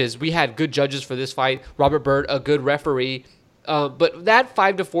 3 judges, we had good judges for this fight. Robert Byrd, a good referee. But that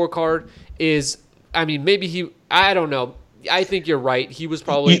 5-4 card is, I mean, maybe I don't know. I think you're right. He was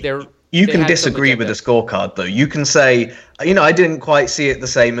probably there. You They can had some disagree with the agenda. scorecard, though. You can say, I didn't quite see it the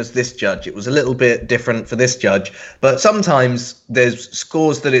same as this judge. It was a little bit different for this judge. But sometimes there's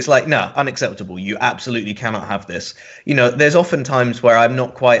scores that it's like, no, unacceptable. You absolutely cannot have this. There's often times where I'm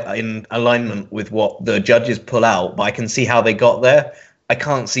not quite in alignment with what the judges pull out, but I can see how they got there. I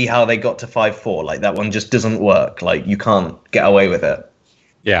can't see how they got to 5-4. Like, that one just doesn't work. Like, you can't get away with it.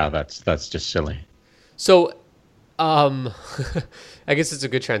 Yeah, that's just silly. So, I guess it's a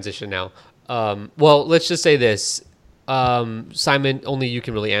good transition now. Well, let's just say this. Simon, only you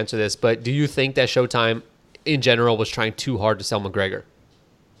can really answer this, but do you think that Showtime in general was trying too hard to sell McGregor?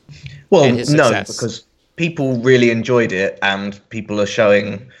 Well, and his no, success? because people really enjoyed it and people are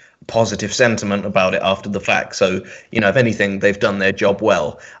showing positive sentiment about it after the fact. So, if anything, they've done their job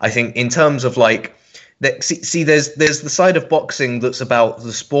well. I think in terms of like, there's the side of boxing that's about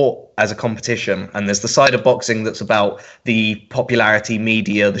the sport as a competition, and there's the side of boxing that's about the popularity,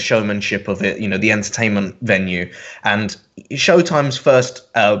 media, the showmanship of it, the entertainment venue. And Showtime's first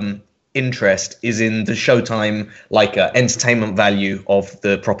interest is in the Showtime entertainment value of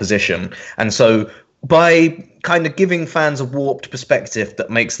the proposition. And so by kind of giving fans a warped perspective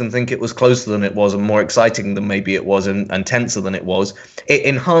that makes them think it was closer than it was and more exciting than maybe it was and tenser than it was, it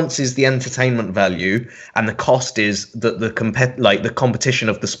enhances the entertainment value, and the cost is that the competition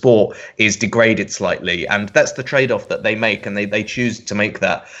of the sport is degraded slightly, and that's the trade-off that they make, and they choose to make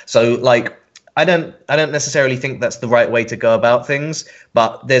that. So I don't necessarily think that's the right way to go about things,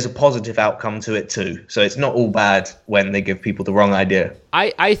 but there's a positive outcome to it too. So it's not all bad when they give people the wrong idea.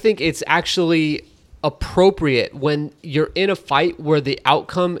 I think it's actually appropriate when you're in a fight where the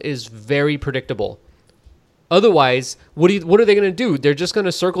outcome is very predictable. Otherwise, what are they going to do? They're just going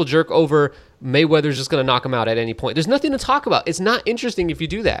to circle jerk over Mayweather's just going to knock him out at any point. There's nothing to talk about. It's not interesting if you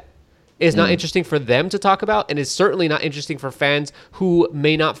do that. It's not interesting for them to talk about, and it's certainly not interesting for fans who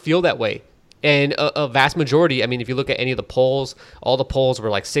may not feel that way. And a vast majority, I mean, if you look at any of the polls, all the polls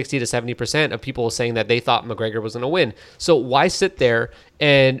were like 60 to 70% of people saying that they thought McGregor was going to win. So why sit there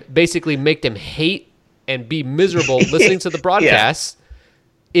and basically make them hate and be miserable listening to the broadcast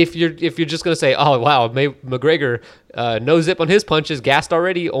if you're just going to say, oh, wow, McGregor, no zip on his punches, gassed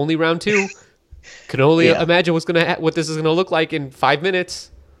already, only round 2. Can only imagine what this is going to look like in 5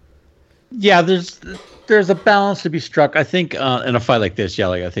 minutes. Yeah, there's a balance to be struck. I think in a fight like this,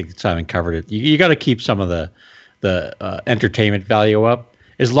 I think Simon covered it. You got to keep some of the entertainment value up,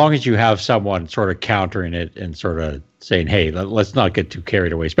 as long as you have someone sort of countering it and sort of saying, hey, let's not get too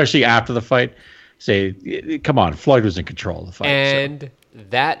carried away, especially after the fight. Say, come on, Floyd was in control of the fight. And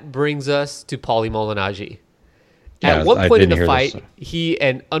that brings us to Paulie Malignaggi. Yeah, At one point in the hear fight, this.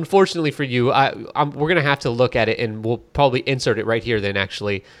 and unfortunately for you, we're going to have to look at it, and we'll probably insert it right here then,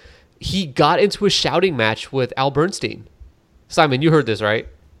 actually. He got into a shouting match with Al Bernstein. Simon, you heard this, right?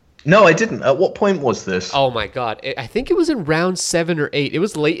 No, I didn't. At what point was this? Oh, my God. I think it was in round 7 or 8. It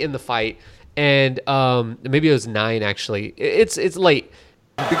was late in the fight, and maybe it was 9, actually. It's late.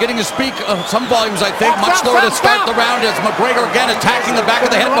 Beginning to speak some volumes, I think. Much slower to start the round as McGregor again attacking the back of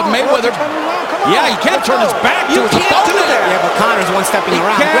the head of Mayweather. Yeah, he can't turn his back to his opponent. Yeah, but Connor's one stepping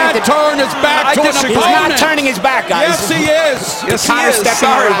around. He can't turn his back to an opponent. He's not turning his back, guys. Yes, he is. Yes, Connor's stepping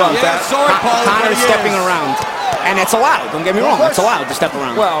around. Yeah, sorry, Paul. Connor's stepping around. And it's allowed. Don't get me wrong. It's allowed to step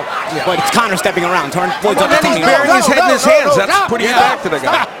around. Well, yeah. But it's Connor stepping around. Floyd's But then he's burying his head in his hands. That's putting his back to the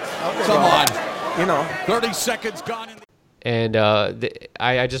guy. Come on. 30 seconds gone. And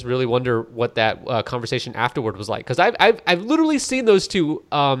I just really wonder what that conversation afterward was like, because I've literally seen those two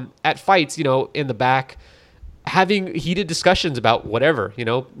at fights, in the back, having heated discussions about whatever,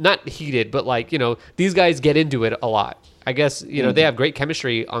 not heated, but these guys get into it a lot. I guess they have great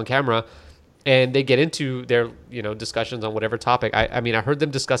chemistry on camera, and they get into their discussions on whatever topic. I mean, I heard them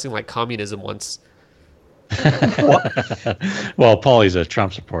discussing like communism once. Well, Paulie's a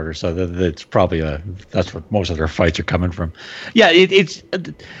Trump supporter, so it's probably that's what most of their fights are coming from. Yeah, it's.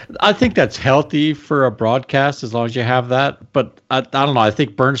 I think that's healthy for a broadcast as long as you have that. But I don't know. I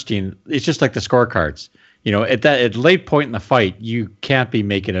think Bernstein. It's just like the scorecards. At late point in the fight, you can't be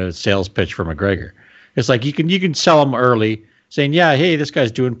making a sales pitch for McGregor. It's like you can sell him early, saying, yeah, hey, this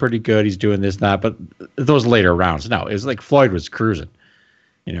guy's doing pretty good. He's doing this and that. But those later rounds, no, it's like Floyd was cruising.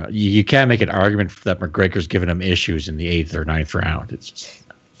 You can't make an argument that McGregor's giving him issues in the 8th or 9th round. It's just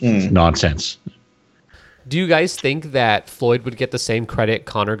it's nonsense. Do you guys think that Floyd would get the same credit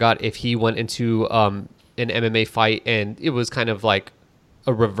Conor got if he went into an MMA fight and it was kind of like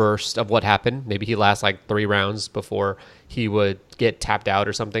a reverse of what happened? Maybe he lasts like 3 rounds before he would get tapped out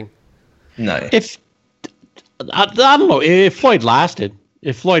or something? No. I don't know. If Floyd lasted,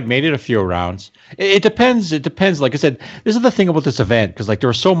 If Floyd made it a few rounds, it depends. It depends. Like I said, this is the thing about this event, because like there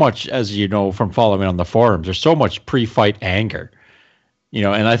was so much, as you know from following on the forums, there's so much pre-fight anger,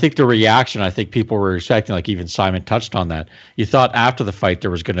 and I think the reaction, I think people were expecting, like even Simon touched on that. You thought after the fight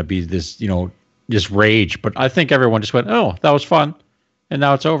there was going to be this, this rage, but I think everyone just went, "Oh, that was fun," and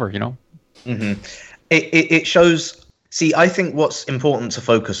now it's over. Mm-hmm. It shows. See, I think what's important to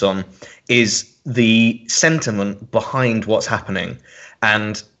focus on is the sentiment behind what's happening.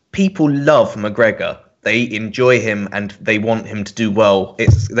 And people love McGregor. They enjoy him and they want him to do well.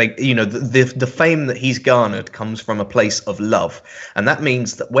 It's like, the fame that he's garnered comes from a place of love. And that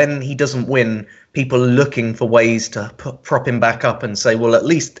means that when he doesn't win, people are looking for ways to prop him back up and say, well, at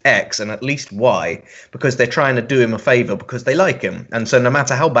least X and at least Y, because they're trying to do him a favor because they like him. And so no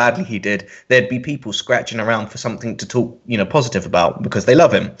matter how badly he did, there'd be people scratching around for something to talk, positive about because they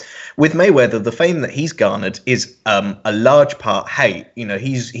love him. With Mayweather, the fame that he's garnered is a large part hate.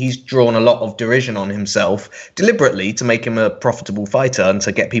 He's drawn a lot of derision on himself deliberately to make him a profitable fighter and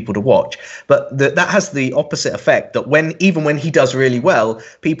to get people to watch. But that has the opposite effect, that even when he does really well,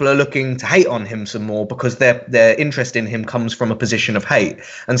 people are looking to hate on him some more because their interest in him comes from a position of hate.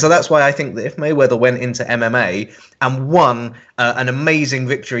 And so that's why I think that if Mayweather went into MMA and won an amazing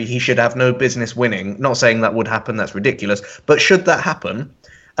victory he should have no business winning, not saying that would happen, that's ridiculous, but should that happen,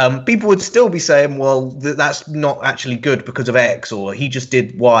 people would still be saying, well, that's not actually good because of X, or he just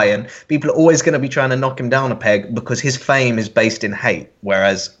did Y, and people are always going to be trying to knock him down a peg because his fame is based in hate,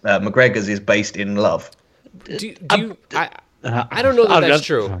 whereas McGregor's is based in love. I don't know that's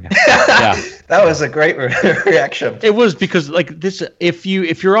true. Okay. Yeah, that was a great reaction. It was because like this, if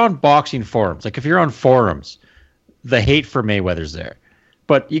you're on boxing forums, like if you're on forums, the hate for Mayweather's there,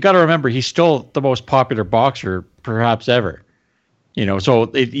 but you got to remember he's still the most popular boxer perhaps ever.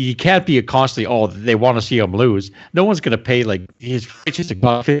 So you can't be constantly, they want to see him lose. No one's going to pay like his fights just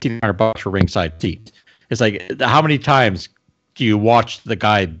about $1,500 for ringside seats. It's like, how many times do you watch the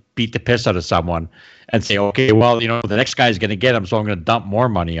guy beat the piss out of someone and say, okay, well, the next guy's going to get him, so I'm going to dump more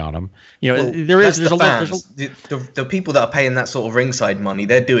money on him. There's a lot. The people that are paying that sort of ringside money,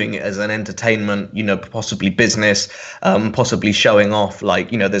 they're doing it as an entertainment, possibly business, possibly showing off.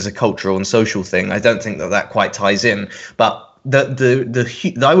 Like, there's a cultural and social thing. I don't think that quite ties in, but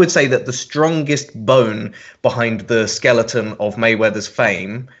I would say that the strongest bone behind the skeleton of Mayweather's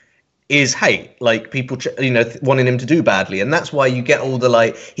fame is hate, like people, wanting him to do badly. And that's why you get all the,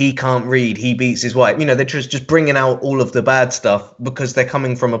 like, he can't read, he beats his wife. They're just bringing out all of the bad stuff because they're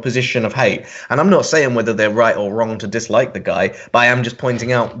coming from a position of hate. And I'm not saying whether they're right or wrong to dislike the guy, but I am just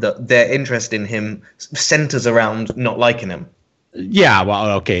pointing out that their interest in him centers around not liking him. Yeah,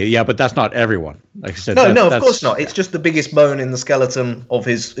 well, okay, yeah, but that's not everyone. Like I said, no, of course not. It's just the biggest bone in the skeleton of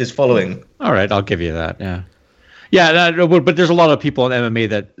his following. All right, I'll give you that. Yeah, but there's a lot of people in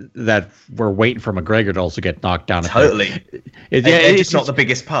MMA that were waiting for McGregor to also get knocked down. Totally. It's not the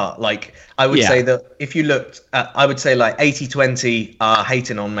biggest part. Like, I would say that if you looked at, I would say like 80-20 are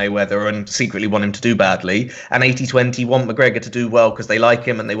hating on Mayweather and secretly want him to do badly, and 80-20 want McGregor to do well because they like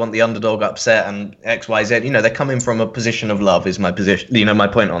him and they want the underdog upset and X, Y, Z. They're coming from a position of love is my position, my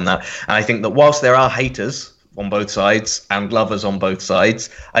point on that. And I think that whilst there are haters on both sides and lovers on both sides,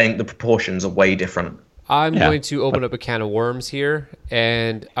 I think the proportions are way different. I'm going to open up a can of worms here,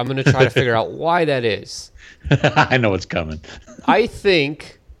 and I'm going to try to figure out why that is. I know what's coming. I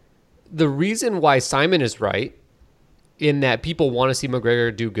think the reason why Simon is right in that people want to see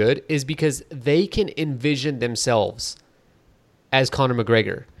McGregor do good is because they can envision themselves as Conor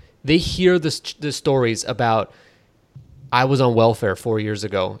McGregor. They hear the stories about, I was on welfare 4 years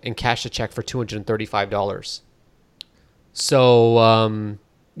ago and cashed a check for $235. So,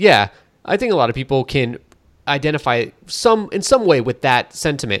 yeah. I think a lot of people can identify in some way with that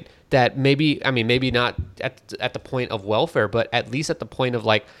sentiment that maybe not at the point of welfare, but at least at the point of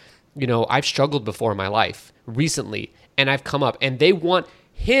like, I've struggled before in my life recently and I've come up, and they want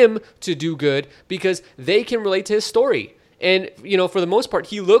him to do good because they can relate to his story. And, for the most part,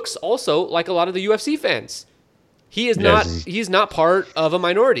 he looks also like a lot of the UFC fans. He is he's not part of a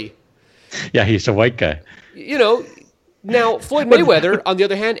minority. Yeah, he's a white guy. Now, Floyd Mayweather, on the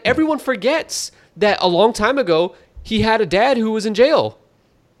other hand, everyone forgets that a long time ago, he had a dad who was in jail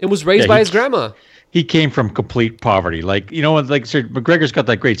and was raised by his grandma. He came from complete poverty. Like, McGregor's got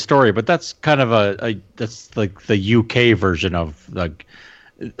that great story, but that's kind of that's like the UK version of, like,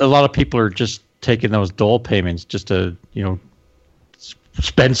 a lot of people are just taking those dole payments just to,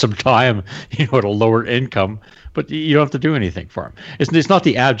 spend some time, at a lower income, but you don't have to do anything for him. It's not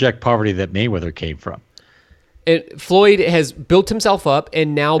the abject poverty that Mayweather came from. And Floyd has built himself up,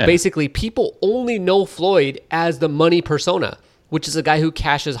 and now basically people only know Floyd as the money persona. which is a guy who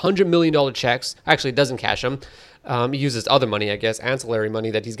cashes $100 million checks. Actually, doesn't cash them. He uses other money, I guess, ancillary money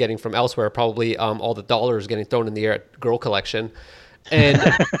that he's getting from elsewhere, probably all the dollars getting thrown in the air at girl collection. And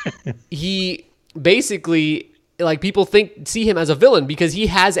he basically, like, people see him as a villain because he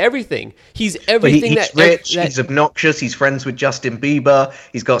has everything. He's everything. He's rich, he's obnoxious, he's friends with Justin Bieber,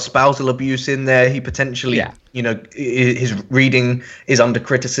 he's got spousal abuse in there, he potentially, his reading is under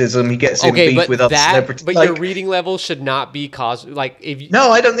criticism, he gets in beef with other celebrities. But your reading level should not be caused, like, if you...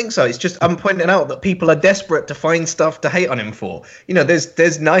 No, I don't think so. It's just, I'm pointing out that people are desperate to find stuff to hate on him for.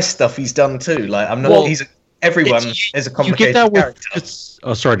 There's nice stuff he's done too. Like, I'm not, everyone is a complicated character.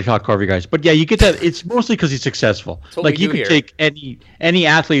 Sorry to talk over you guys, but yeah, you get that. It's mostly because he's successful. Like, you could take any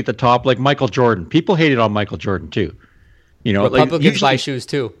athlete at the top, like Michael Jordan. People hated on Michael Jordan too. Republicans buy shoes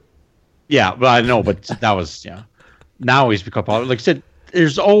too. Yeah, well, I know, but that was Now he's become popular. Like I said,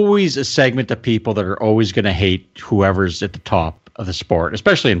 there's always a segment of people that are always going to hate whoever's at the top of the sport,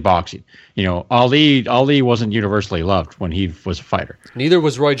 especially in boxing. Ali wasn't universally loved when he was a fighter. Neither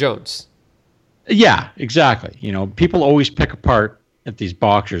was Roy Jones. Yeah, exactly. People always pick apart at these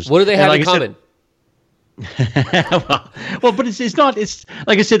boxers. What do they have in common? well, but it's not. It's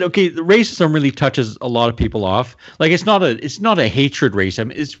like I said. Okay, the racism really touches a lot of people off. Like, it's not a hatred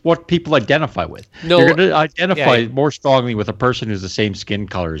racism. It's what people identify with. No, you're going to identify more strongly with a person who's the same skin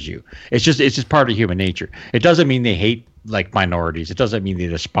color as you. It's just part of human nature. It doesn't mean they hate like minorities. It doesn't mean they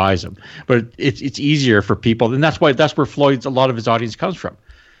despise them. But it's easier for people, and that's where a lot of his audience comes from.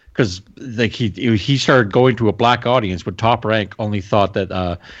 Because like he started going to a black audience when Top Rank only thought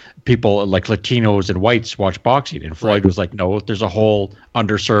that people like Latinos and whites watch boxing, and Floyd was like, no, there's a whole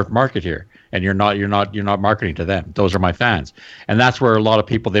underserved market here, and you're not marketing to them. Those are my fans, and that's where a lot of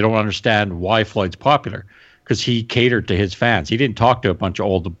people, they don't understand why Floyd's popular, because he catered to his fans. He didn't talk to a bunch of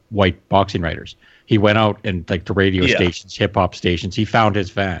old white boxing writers. He went out and like the radio stations, hip hop stations. He found his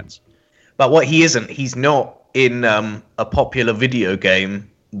fans. But what he's not in a popular video game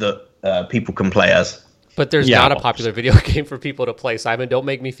that people can play as. But there's not a popular video game for people to play, Simon. Don't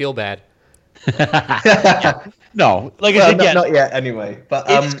make me feel bad. No, like I said, not yet anyway. But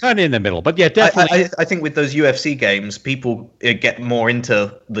it's kind of in the middle. But yeah, definitely. I think with those UFC games, people get more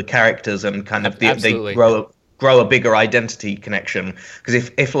into the characters and kind of they grow a bigger identity connection. Because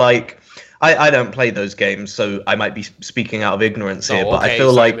if like I don't play those games, so I might be speaking out of ignorance here. But I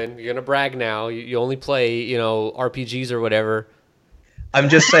feel Simon, like you're gonna brag now. You only play RPGs or whatever. I'm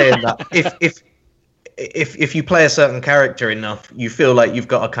just saying that if you play a certain character enough, you feel like you've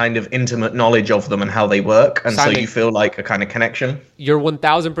got a kind of intimate knowledge of them and how they work, and Simon, so you feel like a kind of connection. You're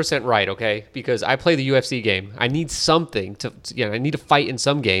 1,000% right, okay? Because I play the UFC game. I need something I need to fight in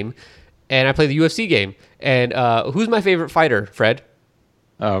some game, and I play the UFC game. And who's my favorite fighter, Fred?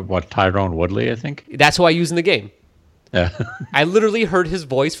 Tyrone Woodley, I think. That's who I use in the game. Yeah. I literally heard his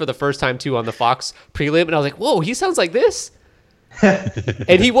voice for the first time too on the Fox prelim, and I was like, "Whoa, he sounds like this."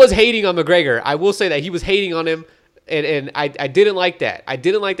 And he was hating on McGregor. I will say that he was hating on him, and I didn't like that. I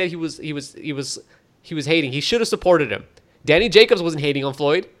didn't like that he was hating. He should have supported him. Danny Jacobs wasn't hating on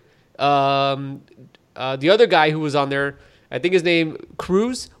Floyd. The other guy who was on there, I think his name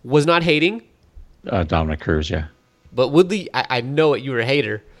Cruz, was not hating. Dominic Cruz, yeah. But Woodley, I know it. You were a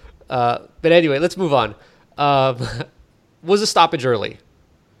hater. But anyway, let's move on. Was a stoppage early?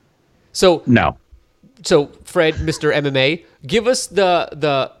 So no. So Fred, Mr. MMA, give us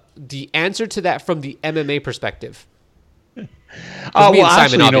the answer to that from the MMA perspective. Me and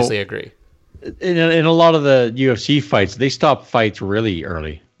Simon obviously agree. In a lot of the UFC fights, they stop fights really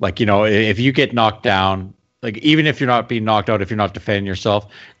early. Like, if you get knocked down, like even if you're not being knocked out, if you're not defending yourself,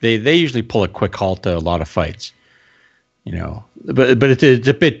 they usually pull a quick halt to a lot of fights. But it's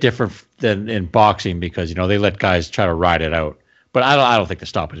a bit different than in boxing because they let guys try to ride it out. But I don't think the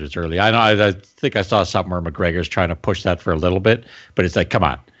stoppage was early. I think I saw something where McGregor's trying to push that for a little bit, but it's like, come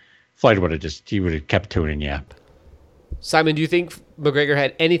on, Floyd would have kept tuning you up. Simon, do you think McGregor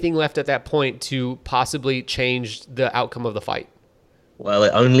had anything left at that point to possibly change the outcome of the fight? Well,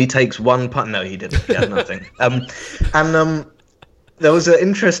 it only takes one punch. No, he didn't. He had nothing. There was an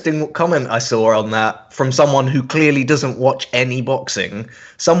interesting comment I saw on that from someone who clearly doesn't watch any boxing.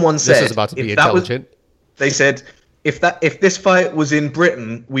 Someone said, "This is about to be intelligent." They said, If this fight was in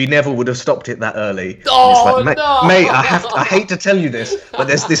Britain, we never would have stopped it that early. Oh, no! Mate, I hate to tell you this, but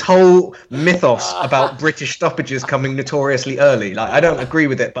there's this whole mythos about British stoppages coming notoriously early. Like, I don't agree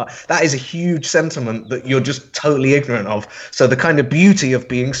with it, but that is a huge sentiment that you're just totally ignorant of. So the kind of beauty of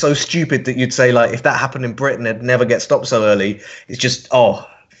being so stupid that you'd say, like, if that happened in Britain, it'd never get stopped so early. It's just,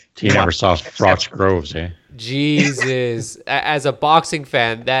 You never saw Frost Groves, eh? Jesus. As a boxing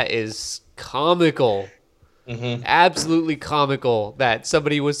fan, that is comical. Absolutely comical that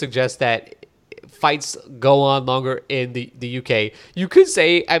somebody would suggest that fights go on longer in the UK. You could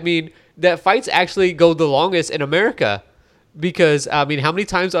say, I mean, that fights actually go the longest in America because, I mean, how many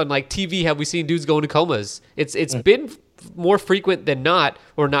times on like TV have we seen dudes go into comas? It's been more frequent than not,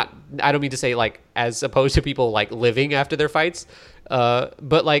 or not. I don't mean to say like as opposed to people like living after their fights,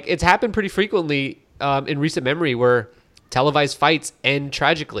 but like it's happened pretty frequently in recent memory where televised fights end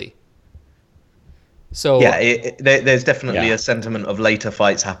tragically. So yeah, there's definitely a sentiment of later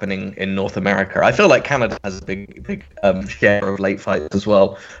fights happening in North America. I feel like Canada has a big share of late fights as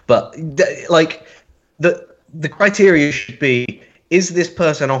well. But like the criteria should be: is this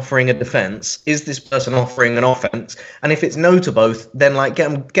person offering a defense? Is this person offering an offense? And if it's no to both, then like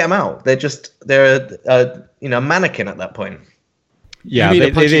get them out. They're a mannequin at that point. Yeah,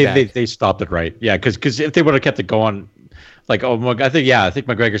 they stopped it right. Yeah, because if they would have kept it going. Like, I think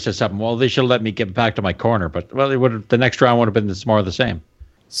McGregor said something. Well, they should have let me get back to my corner, but it would have, the next round would have been more of the same.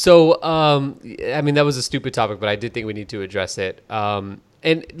 So, I mean, that was a stupid topic, but I did think we need to address it. And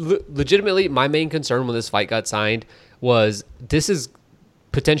legitimately, my main concern when this fight got signed was this is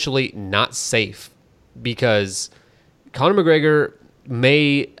potentially not safe because Conor McGregor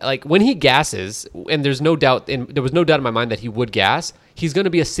may, like, when he gasses, and there was no doubt in my mind that he would gas, he's going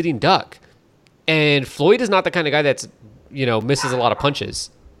to be a sitting duck. And Floyd is not the kind of guy that's misses a lot of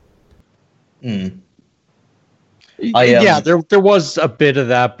punches. Yeah, there was a bit of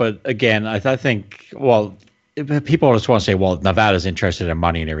that, but again, I think, well, people just want to say, well, Nevada's interested in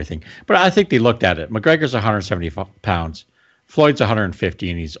money and everything, but I think they looked at it. McGregor's 170 pounds, Floyd's 150,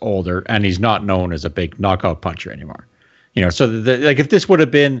 and he's older, and he's not known as a big knockout puncher anymore. So like if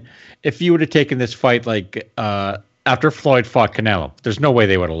you would have taken this fight like after Floyd fought Canelo, there's no way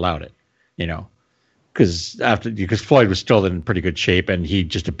they would have allowed it. Because Floyd was still in pretty good shape and he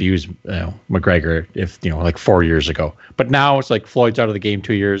just abused McGregor like 4 years ago. But now it's like Floyd's out of the game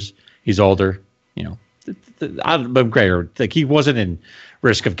 2 years. He's older. McGregor, like, he wasn't in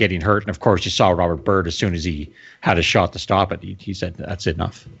risk of getting hurt. And of course, you saw Robert Byrd as soon as he had a shot to stop it. He said that's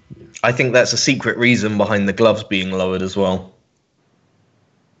enough. I think that's a secret reason behind the gloves being lowered as well.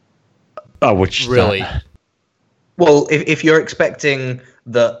 Oh, which really? Well, if you're expecting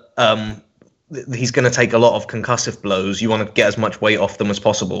that he's going to take a lot of concussive blows, you want to get as much weight off them as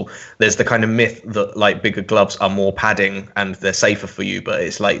possible. There's the kind of myth that like bigger gloves are more padding and they're safer for you, but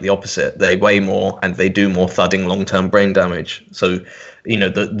it's like the opposite. They weigh more and they do more thudding long-term brain damage. So,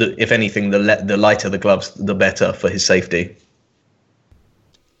 if anything, the lighter the gloves, the better for his safety.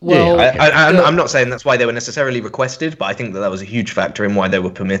 Well, I'm not saying that's why they were necessarily requested, but I think that was a huge factor in why they were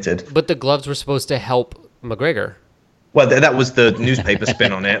permitted. But the gloves were supposed to help McGregor. Well, that was the newspaper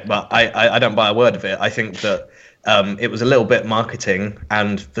spin on it, but I don't buy a word of it. I think that it was a little bit marketing,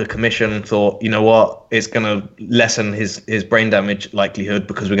 and the commission thought, you know what, it's going to lessen his brain damage likelihood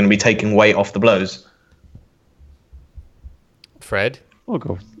because we're going to be taking weight off the blows. Fred? I'll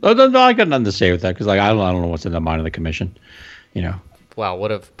go. No, I got nothing to say with that because I don't know what's in the mind of the commission. Wow,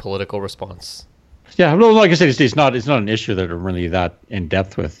 what a political response. Yeah, well, like I said, it's not an issue that I'm really that in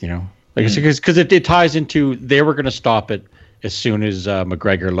depth with, because it ties into they were going to stop it as soon as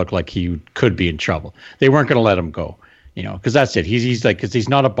McGregor looked like he could be in trouble. They weren't going to let him go, because that's it. He's like, because he's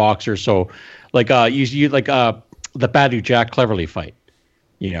not a boxer. So like you like the Badu Jack Cleverly fight,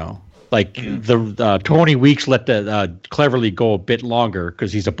 like the Tony Weeks let the Cleverly go a bit longer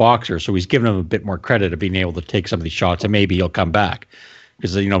because he's a boxer. So he's giving him a bit more credit of being able to take some of these shots and maybe he'll come back.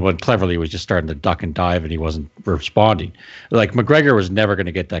 Because, when Cleverly was just starting to duck and dive and he wasn't responding. Like, McGregor was never going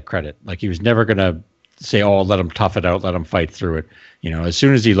to get that credit. Like, he was never going to say, oh, let him tough it out, let him fight through it. As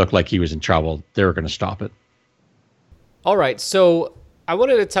soon as he looked like he was in trouble, they were going to stop it. All right, so I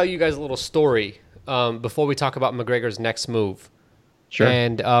wanted to tell you guys a little story before we talk about McGregor's next move. Sure.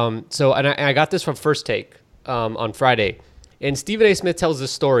 And I got this from First Take on Friday. And Stephen A. Smith tells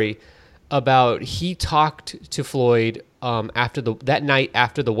this story about he talked to Floyd that night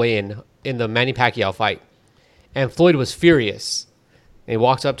after the weigh-in in the Manny Pacquiao fight, and Floyd was furious. And he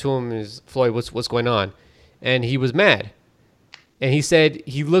walks up to him and says, Floyd, what's going on? And he was mad. And he said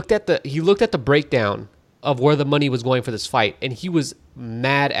he looked at the breakdown of where the money was going for this fight, and he was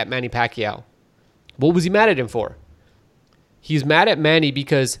mad at Manny Pacquiao. What was he mad at him for? He's mad at Manny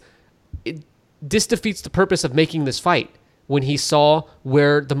because this defeats the purpose of making this fight. When he saw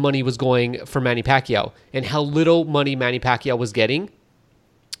where the money was going for Manny Pacquiao and how little money Manny Pacquiao was getting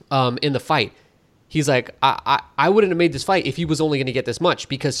in the fight. He's like, I wouldn't have made this fight if he was only going to get this much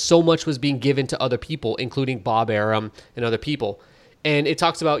because so much was being given to other people, including Bob Arum and other people. And it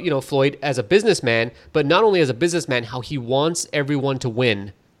talks about, Floyd as a businessman, but not only as a businessman, how he wants everyone to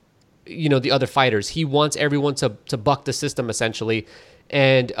win. the other fighters. He wants everyone to buck the system essentially.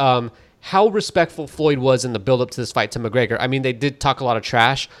 And how respectful Floyd was in the build up to this fight to McGregor. I mean, they did talk a lot of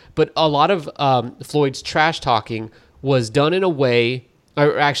trash, but a lot of Floyd's trash talking was done in a way,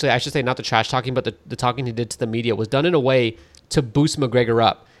 or actually I should say not the trash talking, but the talking he did to the media was done in a way to boost McGregor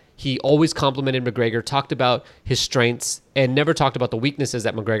up. He always complimented McGregor, talked about his strengths, and never talked about the weaknesses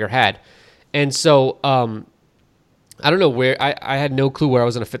that McGregor had. And so I don't know where, I had no clue where I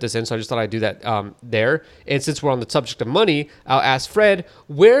was going to fit this in, so I just thought I'd do that there. And since we're on the subject of money, I'll ask Fred,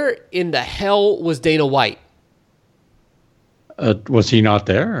 where in the hell was Dana White? Was he not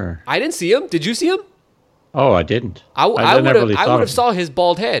there? Or? I didn't see him. Did you see him? Oh, I didn't. I would have saw his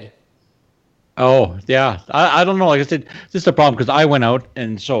bald head. Oh, yeah. I don't know. Like I said, this is the problem because I went out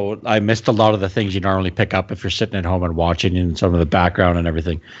and so I missed a lot of the things you normally pick up if you're sitting at home and watching and some of the background and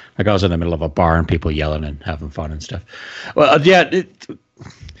everything. Like I was in the middle of a bar and people yelling and having fun and stuff. Well, yeah.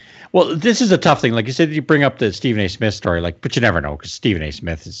 Well, this is a tough thing. Like you said, you bring up the Stephen A. Smith story, but you never know because Stephen A.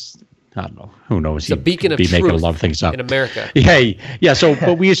 Smith is, I don't know, who knows? He's a beacon of truth making a lot of things up in America. Yeah. So,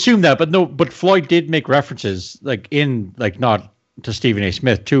 but we assume that, but Floyd did make references not to Stephen A.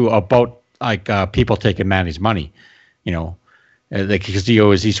 Smith too about people taking Manny's money, because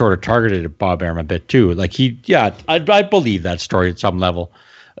he sort of targeted Bob Arum a bit too. I believe that story at some level.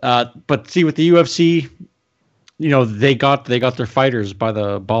 But see, with the UFC, they got their fighters by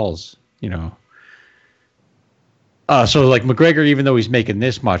the balls, So like McGregor, even though he's making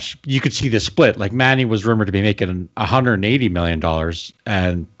this much, you could see the split. Like Manny was rumored to be making $180 million,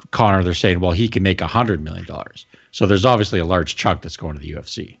 and Conor, they're saying, well, he can make $100 million. So there's obviously a large chunk that's going to the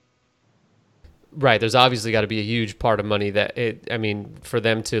UFC. Right. There's obviously got to be a huge part of money for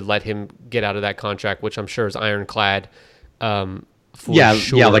them to let him get out of that contract, which I'm sure is ironclad. Sure.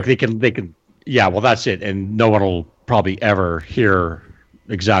 Yeah. Like they can. Yeah. Well, that's it. And no one will probably ever hear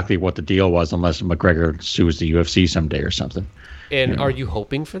exactly what the deal was unless McGregor sues the UFC someday or something. And are you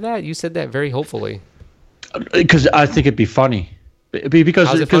hoping for that? You said that very hopefully. Because I think it'd be funny.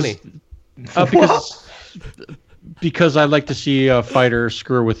 How's it funny? Because I like to see a fighter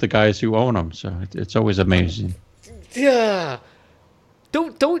screw with the guys who own them, so it's always amazing. Yeah.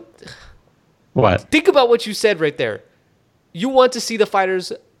 Don't. What? Think about what you said right there. You want to see the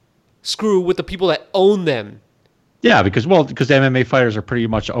fighters screw with the people that own them. Yeah, because MMA fighters are pretty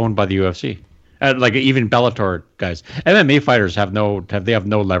much owned by the UFC, like even Bellator guys. MMA fighters have no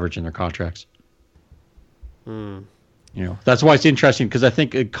leverage in their contracts. That's why it's interesting because I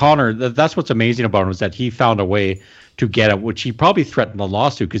think Conor, that's what's amazing about him is that he found a way to get it, which he probably threatened the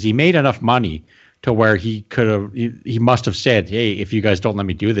lawsuit because he made enough money to where he must have said, hey, if you guys don't let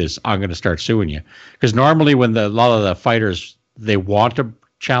me do this, I'm going to start suing you. Because normally when a lot of the fighters, they want to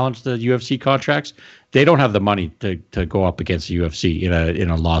challenge the UFC contracts, they don't have the money to go up against the UFC in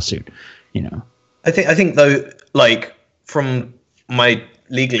a lawsuit, I think though, like from my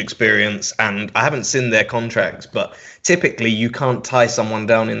legal experience, and I haven't seen their contracts, but typically you can't tie someone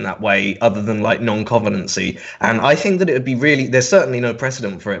down in that way other than like non-covenancy. And I think that it would be there's certainly no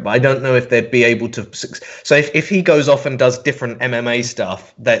precedent for it, but I don't know if they'd be able to. So if he goes off and does different MMA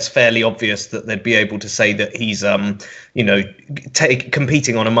stuff, that's fairly obvious that they'd be able to say that he's,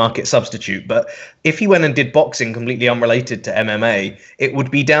 competing on a market substitute. But if he went and did boxing completely unrelated to MMA, it would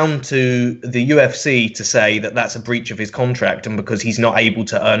be down to the UFC to say that that's a breach of his contract and because he's not able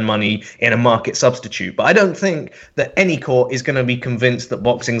to earn money in a market substitute. But I don't think that any court is going to be convinced that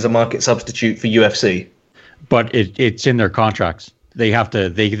boxing's a market substitute for UFC. But it's in their contracts. They have to.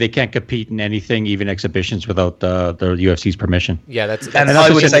 They can't compete in anything, even exhibitions, without the UFC's permission. Yeah, that's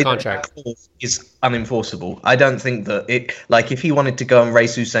I would say the contract is unenforceable. I don't think that it. Like, if he wanted to go and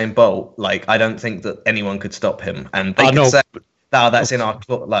race Usain Bolt, I don't think that anyone could stop him. And they could say, "No, that's in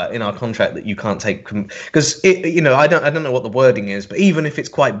our contract that you can't take." Because I don't know what the wording is, but even if it's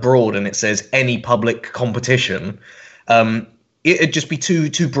quite broad and it says any public competition, it'd just be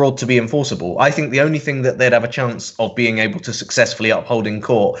too broad to be enforceable. I think the only thing that they'd have a chance of being able to successfully uphold in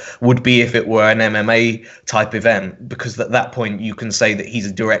court would be if it were an MMA type event, because at that point you can say that he's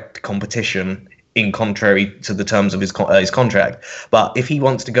a direct competition in contrary to the terms of his contract. But if he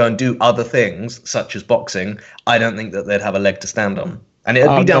wants to go and do other things such as boxing, I don't think that they'd have a leg to stand on. And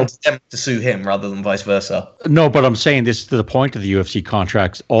it'd be down to them to sue him rather than vice versa. No, but I'm saying this to the point of the UFC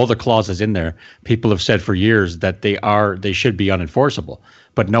contracts, all the clauses in there, people have said for years that they should be unenforceable,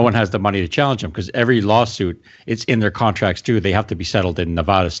 but no one has the money to challenge them because every lawsuit, it's in their contracts too. They have to be settled in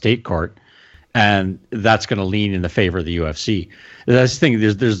Nevada state court, and that's going to lean in the favor of the UFC. That's the thing.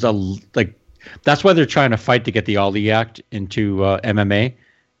 That's why they're trying to fight to get the Ali Act into MMA,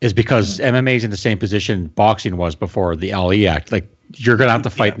 is because MMA is in the same position boxing was before the Ali Act. Like, you're going to have to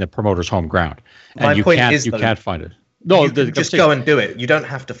fight in the promoter's home ground, and My you point can't is, you though, can't find it. No, you can just go and do it. You don't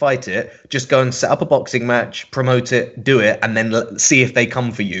have to fight it. Just go and set up a boxing match, promote it, do it, and then see if they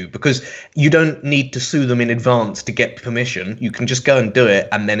come for you. Because you don't need to sue them in advance to get permission. You can just go and do it,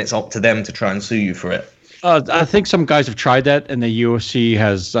 and then it's up to them to try and sue you for it. I think some guys have tried that, and the UFC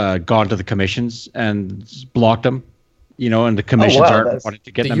has gone to the commissions and blocked them. And the commissions aren't wanting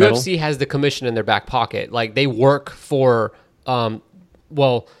to get in the middle. UFC has the commission in their back pocket. Like, they work for,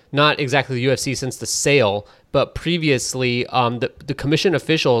 not exactly the UFC since the sale, but previously the commission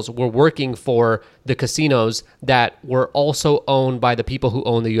officials were working for the casinos that were also owned by the people who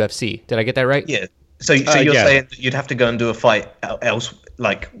own the UFC. Did I get that right? Yeah. So you're saying that you'd have to go and do a fight else,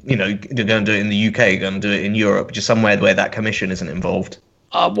 like, you're going to do it in the UK, go and do it in Europe, just somewhere where that commission isn't involved.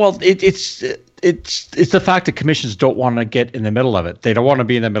 It's the fact that commissions don't want to get in the middle of it. They don't want to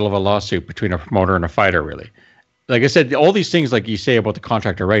be in the middle of a lawsuit between a promoter and a fighter, really. Like I said, all these things, like you say about the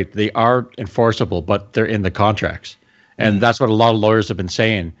contractor right, they are enforceable, but they're in the contracts. And that's what a lot of lawyers have been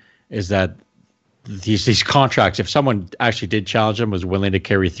saying, is that these contracts, if someone actually did challenge them, was willing to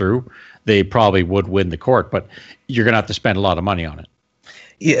carry through, they probably would win the court. But you're going to have to spend a lot of money on it.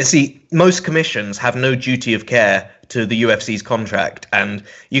 Yeah, see, most commissions have no duty of care to the UFC's contract, and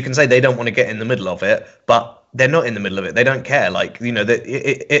you can say they don't want to get in the middle of it, but they're not in the middle of it. They don't care. Like,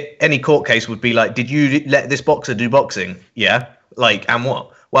 any court case would be like, did you let this boxer do boxing? Yeah. Like, and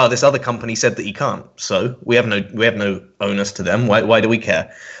what? Well, this other company said that he can't, so we have no onus to them. Why do we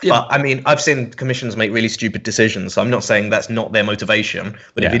care? Yeah. But I mean, I've seen commissions make really stupid decisions. So I'm not saying that's not their motivation,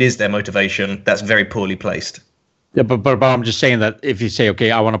 but if it is their motivation, that's very poorly placed. Yeah, but I'm just saying that if you say,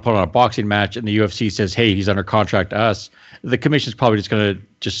 okay, I want to put on a boxing match, and the UFC says, hey, he's under contract to us, the commission's probably just going to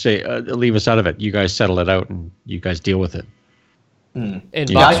just say, leave us out of it. You guys settle it out, and you guys deal with it. And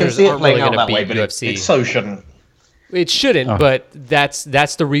boxers aren't really going to beat UFC. It so shouldn't. It shouldn't, but that's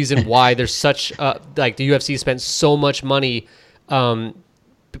the reason why there's such like the UFC spent so much money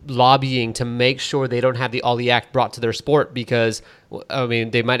lobbying to make sure they don't have all the act brought to their sport, because I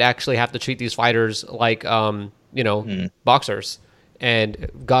mean, they might actually have to treat these fighters like boxers,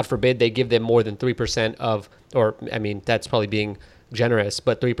 and God forbid they give them more than 3% of, or I mean, that's probably being generous,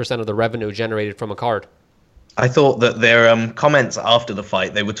 but 3% of the revenue generated from a card. I thought that their comments after the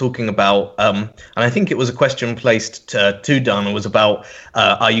fight, they were talking about, and I think it was a question placed to Dana, was about,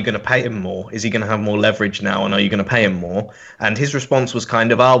 are you going to pay him more? Is he going to have more leverage now, and are you going to pay him more? And his response was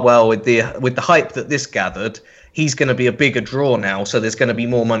kind of, with the hype that this gathered, he's going to be a bigger draw now, so there's going to be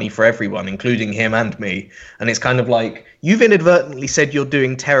more money for everyone, including him and me. And it's kind of like, you've inadvertently said you're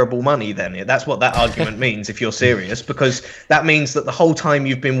doing terrible money then. That's what that argument means, if you're serious, because that means that the whole time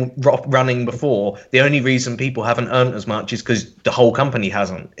you've been running before, the only reason people haven't earned as much is because the whole company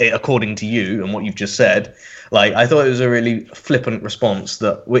hasn't, according to you and what you've just said. Like, I thought it was a really flippant response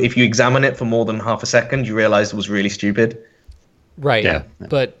that if you examine it for more than half a second, you realize it was really stupid. Right. Yeah.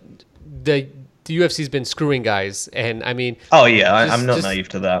 But the UFC's been screwing guys, and I mean... Oh, yeah, I'm not naive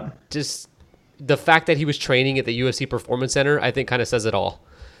to that. Just the fact that he was training at the UFC Performance Center, I think, kind of says it all.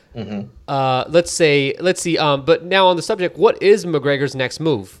 Mm-hmm. Let's see. But now on the subject, what is McGregor's next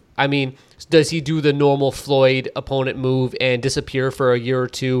move? I mean, does he do the normal Floyd opponent move and disappear for a year or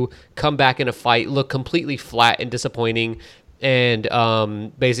two, come back in a fight, look completely flat and disappointing, and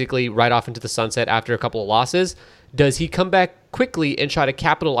basically ride off into the sunset after a couple of losses? Does he come back quickly and try to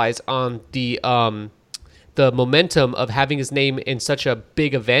capitalize on the momentum of having his name in such a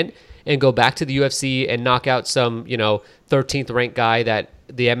big event and go back to the UFC and knock out some 13th ranked guy that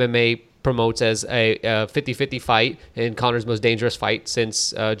the MMA promotes as a 50-50 fight and Conor's most dangerous fight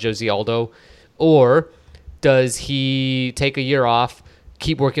since Jose Aldo? Or does he take a year off,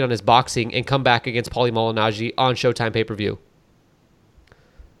 keep working on his boxing, and come back against Paulie Malignaggi on Showtime pay-per-view?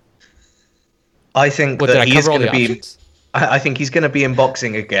 I think that he is going to be. I think he's going to be in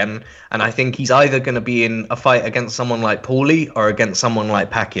boxing again, and I think he's either going to be in a fight against someone like Paulie or against someone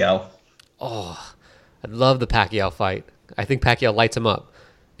like Pacquiao. Oh, I'd love the Pacquiao fight. I think Pacquiao lights him up.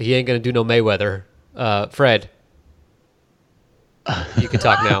 He ain't going to do no Mayweather. Fred, you can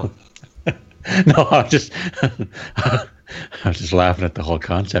talk now. No, I'm just laughing at the whole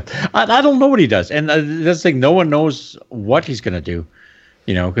concept. I don't know what he does, and that's the thing. No one knows what he's going to do.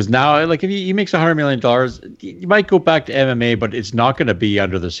 Because now, like, if he makes $100 million, he might go back to MMA, but it's not going to be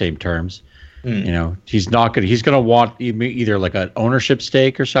under the same terms. He's not going. He's going to want either like an ownership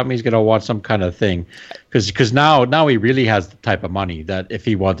stake or something. He's going to want some kind of thing, because now he really has the type of money that if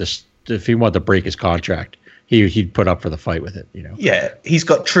he wanted to break his contract, he'd put up for the fight with it. Yeah, he's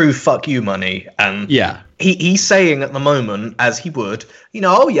got true fuck you money, and he's saying at the moment, as he would,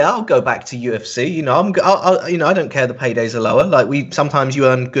 oh yeah, I'll go back to UFC. I don't care the paydays are lower. Like sometimes you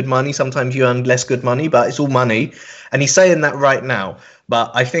earn good money, sometimes you earn less good money, but it's all money. And he's saying that right now.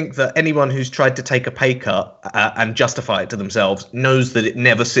 But I think that anyone who's tried to take a pay cut and justify it to themselves knows that it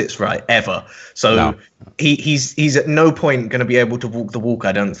never sits right, ever. So he's at no point going to be able to walk the walk,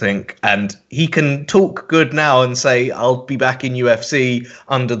 I don't think. And he can talk good now and say, I'll be back in UFC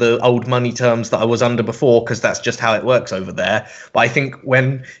under the old money terms that I was under before, because that's just how it works over there. But I think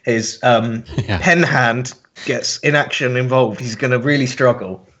when his pen hand gets inaction involved, he's going to really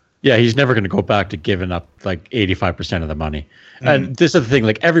struggle. Yeah, he's never going to go back to giving up like 85% of the money. And this is the thing,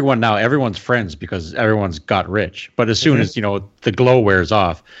 like everyone's friends because everyone's got rich. But as soon as, the glow wears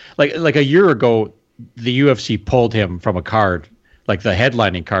off, like a year ago, the UFC pulled him from a card, like the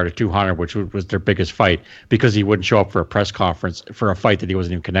headlining card at 200, which was their biggest fight, because he wouldn't show up for a press conference for a fight that he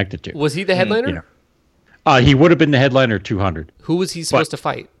wasn't even connected to. Was he the headliner? He would have been the headliner at 200. Who was he supposed to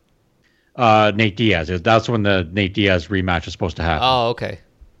fight? Nate Diaz. That's when the Nate Diaz rematch was supposed to happen. Oh, okay.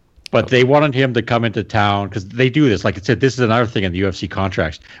 But they wanted him to come into town because they do this. Like I said, this is another thing in the UFC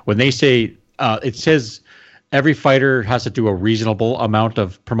contracts. When they say, it says every fighter has to do a reasonable amount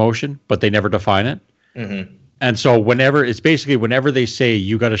of promotion, but they never define it. Mm-hmm. And so whenever they say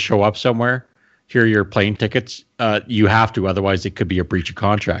you got to show up somewhere, here are your plane tickets, you have to, otherwise it could be a breach of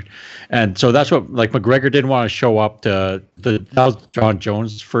contract. And so that's what, like, McGregor didn't want to show up to that was John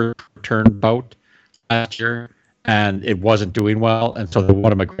Jones' first return bout last year. And it wasn't doing well, and so they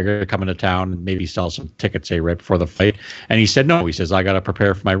wanted McGregor to come into town and maybe sell some tickets, say, right before the fight. And he said no. He says, I got to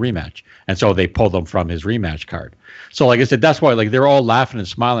prepare for my rematch. And so they pulled him from his rematch card. So, like I said, that's why, like, they're all laughing and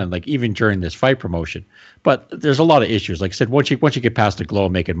smiling, like, even during this fight promotion. But there's a lot of issues. Like I said, once you get past the glow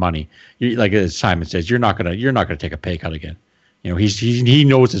of making money, like as Simon says, you're not gonna take a pay cut again. He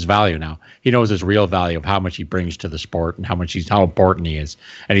knows his value now. He knows his real value of how much he brings to the sport and how important he is.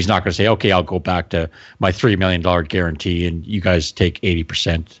 And he's not going to say, okay, I'll go back to my $3 million guarantee and you guys take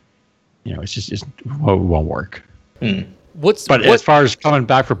 80%. It won't work. As far as coming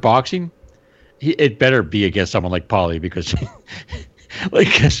back for boxing, it better be against someone like Paulie, because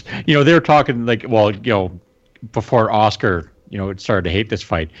they're talking like, before Oscar, started to hate this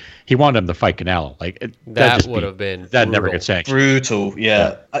fight, he wanted him to fight Canelo. That would have been that brutal. Never gets sanctioned. Brutal,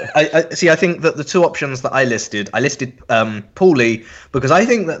 yeah. I see. I think that the two options that I listed Paulie, because I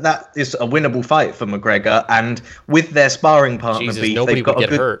think that is a winnable fight for McGregor, and with their sparring partner, nobody would get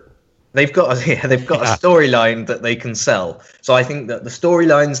hurt. They've got a storyline that they can sell. So I think that the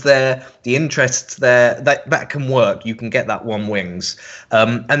storyline's there, the interest's there, that can work. You can get that one wings.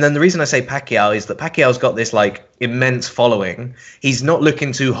 And then the reason I say Pacquiao is that Pacquiao's got this immense following. He's not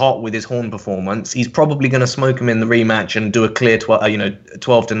looking too hot with his horn performance. He's probably going to smoke him in the rematch and do a clear 12-0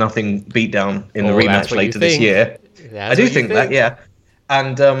 beatdown in the rematch later this year. I do think that, yeah.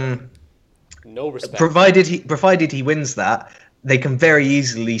 And no respect. Provided he wins that, they can very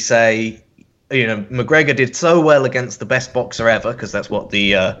easily say, McGregor did so well against the best boxer ever, because that's what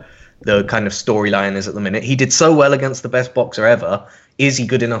the kind of storyline is at the minute. He did so well against the best boxer ever. Is he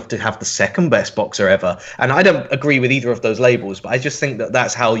good enough to have the second best boxer ever? And I don't agree with either of those labels, but I just think that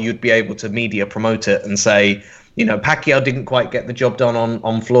that's how you'd be able to media promote it and say, Pacquiao didn't quite get the job done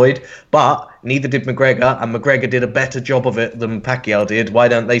on Floyd, but neither did McGregor, and McGregor did a better job of it than Pacquiao did. Why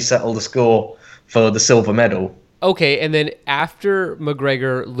don't they settle the score for the silver medal? Okay, and then after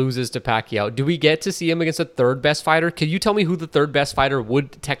McGregor loses to Pacquiao, do we get to see him against a third best fighter? Can you tell me who the third best fighter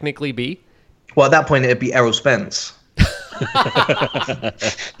would technically be? Well, at that point, it'd be Errol Spence.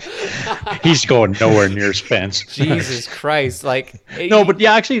 He's going nowhere near Spence. Jesus Christ. No, but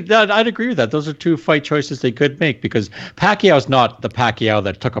yeah, actually, I'd agree with that. Those are two fight choices they could make, because Pacquiao's not the Pacquiao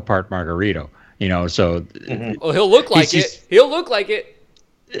that took apart Margarito, so... Mm-hmm. Well, he'll look like it. He'll look like it.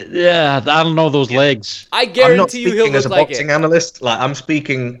 Yeah, I don't know those legs. I guarantee you he'll look like it. I'm not speaking as a boxing analyst. I'm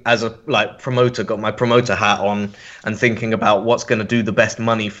speaking as a promoter, got my promoter hat on and thinking about what's going to do the best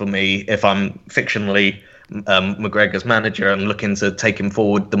money for me if I'm fictionally McGregor's manager and looking to take him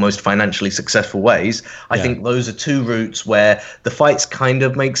forward the most financially successful ways. I think those are two routes where the fights kind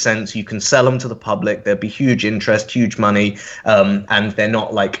of make sense. You can sell them to the public. There'd be huge interest, huge money, and they're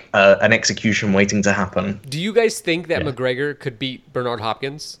not like an execution waiting to happen. Do you guys think that McGregor could beat Bernard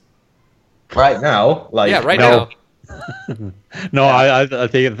Hopkins? Right now? Now. No, I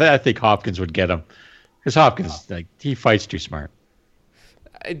think Hopkins would get him. Because Hopkins, he fights too smart.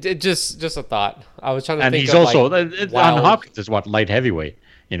 Just a thought. I was trying to think. And he's also on Hopkins is light heavyweight.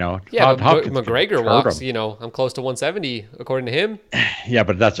 Yeah, but McGregor walks. I'm close to 170 according to him. Yeah,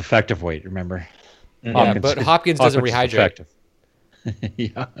 but that's effective weight. Remember? Yeah, but Hopkins doesn't rehydrate.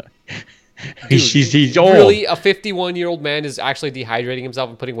 Yeah. He's old. Really, a 51-year-old man is actually dehydrating himself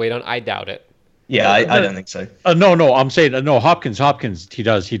and putting weight on? I doubt it. Yeah, I don't think so. No, I'm saying no. Hopkins,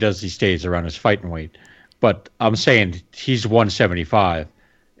 he stays around his fighting weight, but I'm saying he's 175,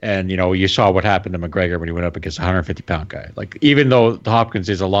 and you saw what happened to McGregor when he went up against a 150-pound guy. Like, even though Hopkins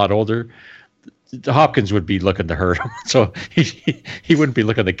is a lot older, Hopkins would be looking to hurt him, so he wouldn't be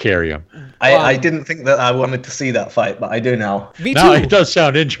looking to carry him. I didn't think that I wanted to see that fight, but I do now. Me too. No, it does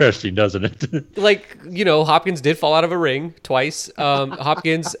sound interesting, doesn't it? Like, Hopkins did fall out of a ring twice.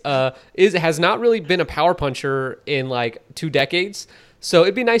 Hopkins has not really been a power puncher in like 2 decades, so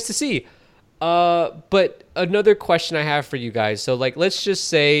it'd be nice to see. But another question I have for you guys. So, like, let's just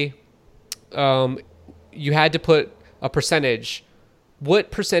say you had to put a percentage.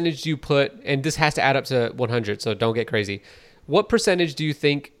 What percentage do you put, and this has to add up to 100, so don't get crazy. What percentage do you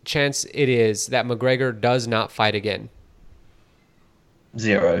think chance it is that McGregor does not fight again?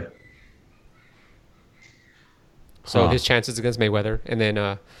 0. So his chances against Mayweather, and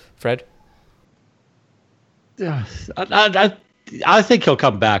then Fred? Yeah, I think he'll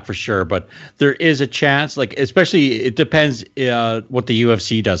come back for sure, but there is a chance. Like, especially, it depends what the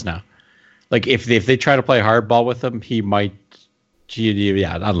UFC does now. Like, if they try to play hardball with him, he might.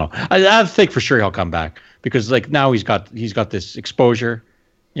 Yeah, I don't know. I think for sure he'll come back because, like, now he's got this exposure.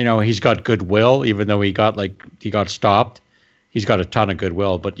 He's got goodwill, even though he got stopped. He's got a ton of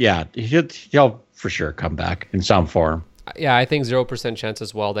goodwill, but yeah, he'll for sure come back in some form. Yeah, I think 0% chance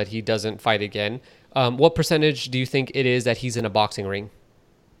as well that he doesn't fight again. What percentage do you think it is that he's in a boxing ring?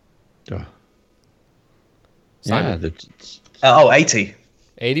 Simon? Yeah, 80.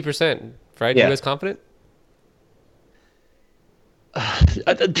 80%. Fred, Yeah. you guys confident?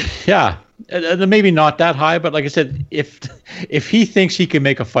 Yeah, and maybe not that high, but like I said, if he thinks he can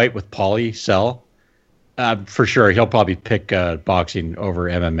make a fight with Paulie Sell, for sure he'll probably pick boxing over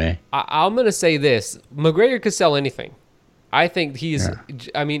MMA. I'm gonna say this: McGregor could sell anything. I think he's. Yeah.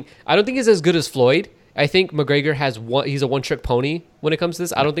 I mean, I don't think he's as good as Floyd. I think McGregor he's a one-trick pony when it comes to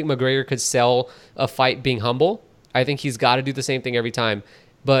this. I don't think McGregor could sell a fight being humble. I think he's got to do the same thing every time,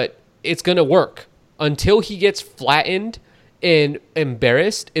 but it's gonna work until he gets flattened and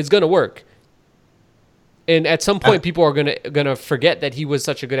embarrassed. It's gonna work, and at some point, people are gonna forget that he was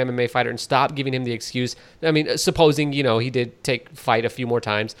such a good MMA fighter and stop giving him the excuse. I mean, supposing he did fight a few more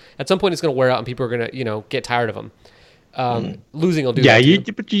times. At some point, it's gonna wear out, and people are gonna get tired of him. Losing will do. Yeah,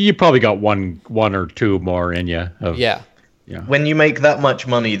 that but you probably got one or two more in you. Yeah. When you make that much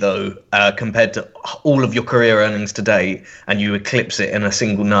money, though, compared to all of your career earnings to date, and you eclipse it in a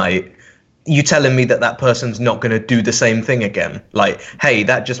single night. You telling me that person's not going to do the same thing again? Like, hey,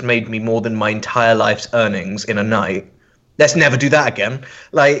 that just made me more than my entire life's earnings in a night. Let's never do that again.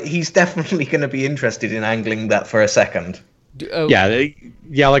 Like, he's definitely going to be interested in angling that for a second. Yeah.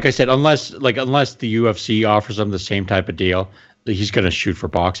 Like I said, unless the UFC offers him the same type of deal, he's going to shoot for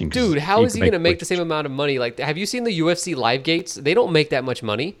boxing. Dude, how is he going to make the same amount of money? Like, have you seen the UFC live gates? They don't make that much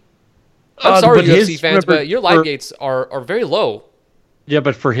money. I'm sorry, UFC fans, but your live gates are very low. Yeah,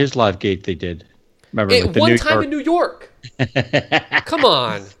 but for his live gate, they did. Remember, one time in New York. Come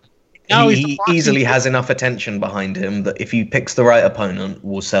on. He easily has enough attention behind him that if he picks the right opponent,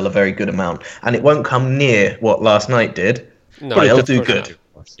 will sell a very good amount. And it won't come near what last night did, but it'll do good.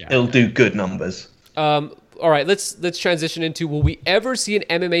 It'll do good numbers. All right, let's transition into, will we ever see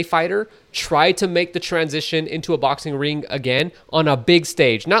an MMA fighter try to make the transition into a boxing ring again on a big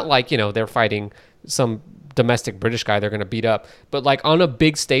stage? Not like, they're fighting some domestic British guy they're going to beat up, but like on a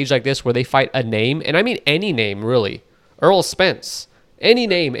big stage like this where they fight a name, and I mean any name really, Earl Spence, any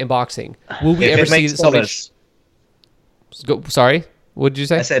name in boxing. Will we ever see somebody? Sorry, what did you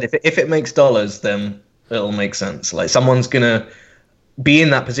say? I said if it makes dollars, then it'll make sense. Like, someone's going to be in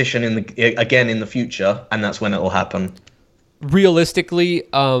that position again in the future, and that's when it'll happen. Realistically,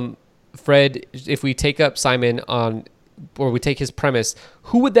 Fred, if we take up Simon or we take his premise,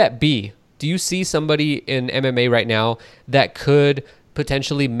 who would that be? Do you see somebody in MMA right now that could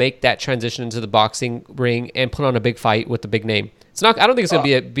potentially make that transition into the boxing ring and put on a big fight with a big name? It's not. I don't think it's going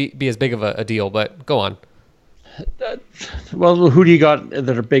to be as big of a deal. But go on. Well, who do you got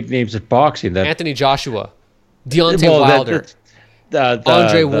that are big names at boxing? Anthony Joshua, Deontay Wilder,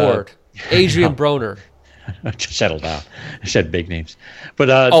 Andre Ward, Adrian Broner. Just settle down. I said big names, but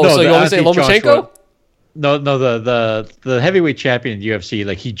so you want to say Lomachenko? No, the heavyweight champion in UFC,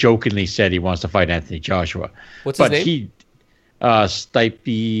 like, he jokingly said he wants to fight Anthony Joshua. What's his name?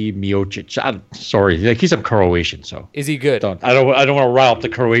 Stipe Miocic. Sorry, like, he's a Croatian, so. Is he good? I don't want to rile up the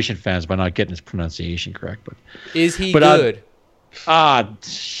Croatian fans by not getting his pronunciation correct, but. Is he good?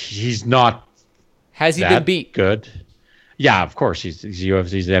 He's not. Has he been beat? Good. Yeah, of course. He's UFC.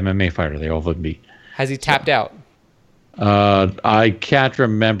 He's an MMA fighter. They all would be. Has he tapped out? I can't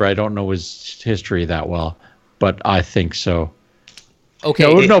remember. I don't know his history that well, but I think so.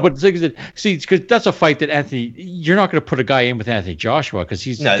 Okay. No, but see, because that's a fight that Anthony. You're not going to put a guy in with Anthony Joshua because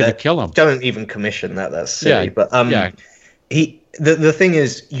he's going to kill him. Don't even commission that. That's silly. Yeah, but the thing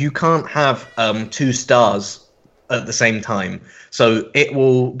is, you can't have 2 stars at the same time. So it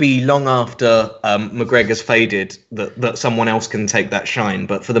will be long after McGregor's faded that someone else can take that shine.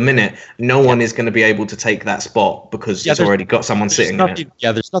 But for the minute, no one is going to be able to take that spot because he's already got someone sitting there.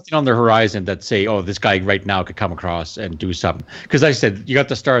 Yeah, there's nothing on the horizon that say, oh, this guy right now could come across and do something. Because I said, you got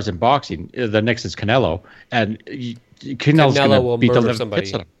the stars in boxing. The next is Canelo. And Canelo's going to beat the living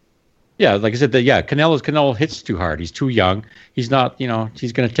hits on him. Yeah, like I said, Canelo hits too hard. He's too young. He's not,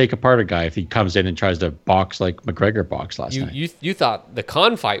 he's going to take apart a guy if he comes in and tries to box like McGregor boxed last night. You thought the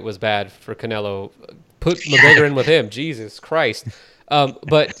Khan fight was bad for Canelo. Put McGregor in with him. Jesus Christ.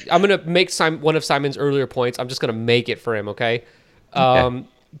 But I'm going to make one of Simon's earlier points. I'm just going to make it for him, okay?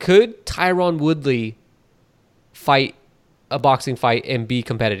 Could Tyron Woodley fight a boxing fight and be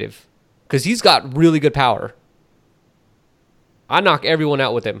competitive? Because he's got really good power. I knock everyone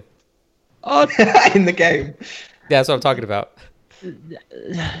out with him. In the game. That's what I'm talking about.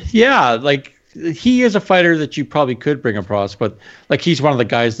 Yeah, like he is a fighter that you probably could bring across, but like he's one of the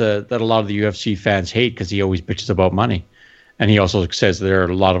guys that a lot of the UFC fans hate because he always bitches about money, and he also says there are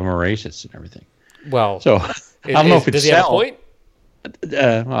a lot of them are racist and everything. Well, so I don't know if it's does he have a point?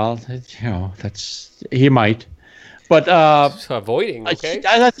 Well, that's he might, but avoiding. Okay,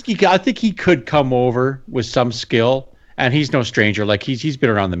 I think he could come over with some skill. And he's no stranger. Like he's been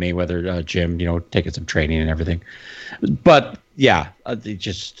around the Mayweather gym, taking some training and everything. But yeah,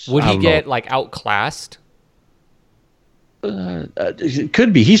 would he get like outclassed? It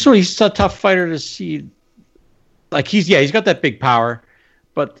could be. He's a tough fighter to see. Like he's got that big power,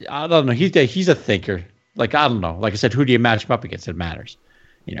 but I don't know. He's a thinker. Like I don't know. Like I said, who do you match him up against? It matters.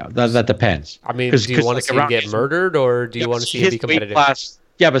 That depends. I mean, do you want to see him get murdered, or do you want to see him be competitive?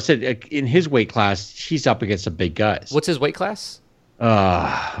 Yeah, but in his weight class, he's up against some big guys. What's his weight class?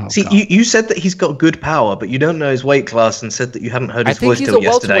 You said that he's got good power, but you don't know his weight class and said that you hadn't heard his voice till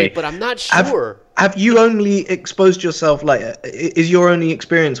yesterday. But I'm not sure. Have you only exposed yourself, is your only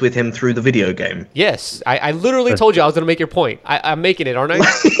experience with him through the video game? Yes. I literally told you I was going to make your point. I'm making it, aren't I?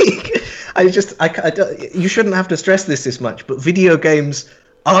 You shouldn't have to stress this much, but video games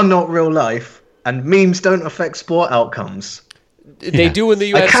are not real life, and memes don't affect sport outcomes. They do in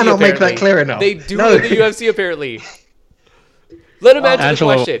the UFC. I cannot make that clear enough. They do in the UFC, apparently. Let him answer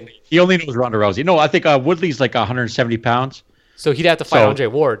the question. He only knows Ronda Rousey. No, I think Woodley's like 170 pounds. So he'd have to fight Andre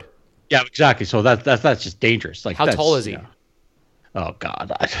Ward. Yeah, exactly. So that's just dangerous. Like, how tall is he? Oh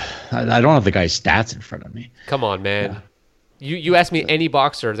God, I don't have the guy's stats in front of me. Come on, man. Yeah. You ask me any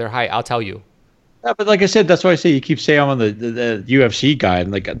boxer, their height, I'll tell you. Yeah, but like I said, that's why I say you keep saying I'm on the UFC guy,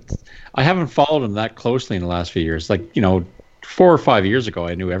 and like I haven't followed him that closely in the last few years. Like 4 or 5 years ago,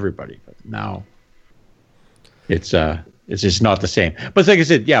 I knew everybody, but now it's just not the same. But like I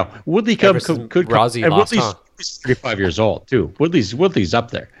said, Woodley could Rousey and lost, Woodley's 35 years old too. Woodley's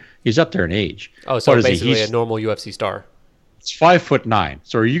up there. He's up there in age. Oh, so basically a normal UFC star. It's 5'9".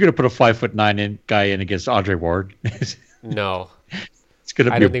 So are you going to put a 5'9" guy in against Andre Ward? No, it's going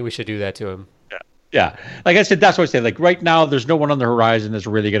to. I don't think we should do that to him. Yeah, like I said, that's what I say. Like right now, there's no one on the horizon that's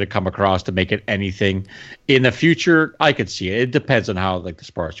really going to come across to make it anything. In the future, I could see it. It depends on how the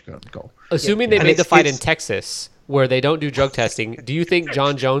sport's going to go. Assuming they made the fight in Texas, where they don't do drug testing, do you think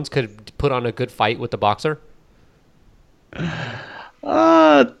John Jones could put on a good fight with the boxer?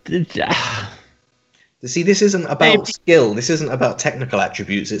 See, this isn't about skill. This isn't about technical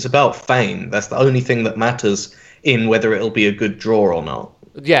attributes. It's about fame. That's the only thing that matters in whether it'll be a good draw or not.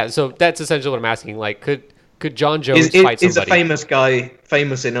 Yeah, so that's essentially what I'm asking. Like, could John Jones fight somebody? Is a famous guy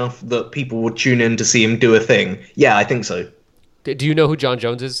famous enough that people would tune in to see him do a thing? Yeah, I think so. Do you know who John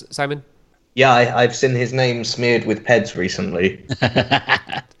Jones is, Simon? Yeah, I've seen his name smeared with Peds recently.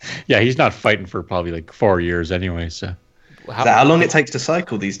 Yeah, he's not fighting for probably like 4 years anyway. So how long it takes to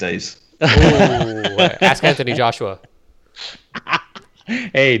cycle these days? Ooh, ask Anthony Joshua.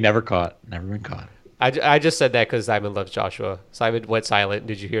 Hey, never been caught. I just said that because Simon loves Joshua. Simon went silent.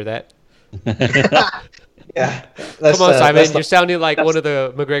 Did you hear that? Yeah. Come on, Simon. You're sounding like one of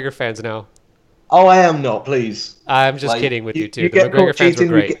the McGregor fans now. Oh, I am not. Please. I'm just kidding with you too. The McGregor fans were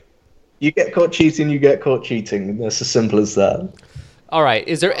great. You get caught cheating. You get caught cheating. That's as simple as that. All right.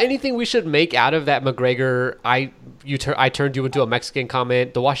 Is there anything we should make out of that McGregor? I turned you into a Mexican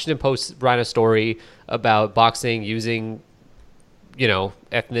comment. The Washington Post ran a story about boxing using,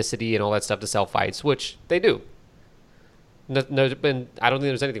 ethnicity and all that stuff to sell fights, which they do. and I don't think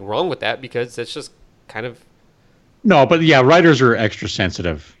there's anything wrong with that because it's just kind of. No, but yeah, writers are extra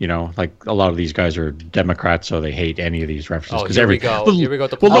sensitive. Like a lot of these guys are Democrats, so they hate any of these references. Oh, here we go. Here we go.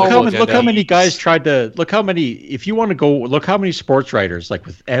 Look how many guys tried to. Look how many. If you want to go, look how many sports writers, like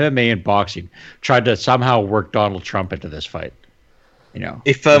with MMA and boxing, tried to somehow work Donald Trump into this fight.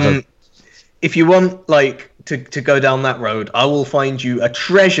 If you want to go down that road, I will find you a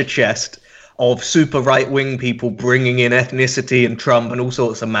treasure chest of super right-wing people bringing in ethnicity and Trump and all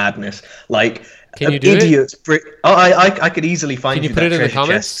sorts of madness. Can you do idiots? I could easily find. Can you put it in the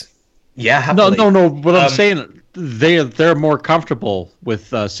comments? Chest. Yeah, happily. No. What I'm saying, they're more comfortable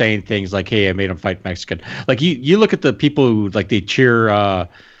with saying things like, "Hey, I made him fight Mexican." Like you look at the people who they cheer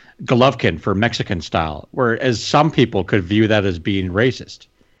Golovkin for Mexican style, whereas some people could view that as being racist.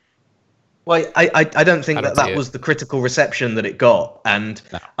 Well, I don't think that was the critical reception that it got, and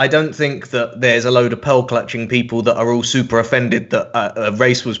I don't think that there's a load of pearl clutching people that are all super offended that a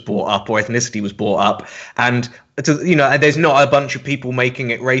race was brought up or ethnicity was brought up, and there's not a bunch of people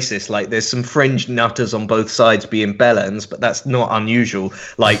making it racist. There's some fringe nutters on both sides being bellends, but that's not unusual.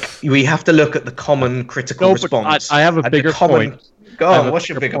 We have to look at the common critical response. I have a bigger point. Go on, what's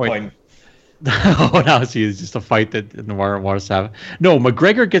your bigger point? Oh, no, see, it's just a fight that Noir wants to have. No,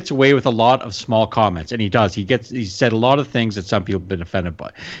 McGregor gets away with a lot of small comments, and he does. He said a lot of things that some people have been offended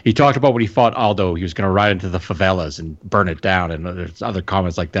by. He talked about when he fought Aldo, he was going to ride into the favelas and burn it down, and there's other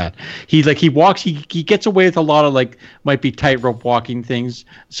comments like that. He gets away with a lot of might be tightrope walking things.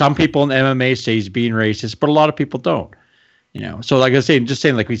 Some people in MMA say he's being racist, but a lot of people don't. So like I was saying,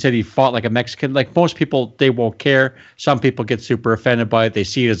 we said he fought like a Mexican. Like most people, they won't care. Some people get super offended by it. They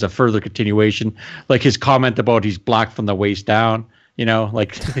see it as a further continuation. Like his comment about he's black from the waist down. I don't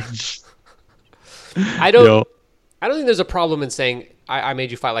think there's a problem in saying I made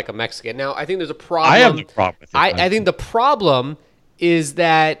you fight like a Mexican. Now I think there's a problem. I have no problem with it. I think the problem is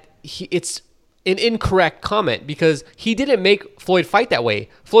that it's an incorrect comment because he didn't make Floyd fight that way.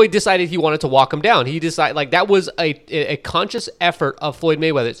 Floyd decided he wanted to walk him down. He decided that was a conscious effort of Floyd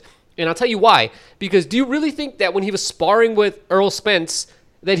Mayweather's. And I'll tell you why. Because do you really think that when he was sparring with Earl Spence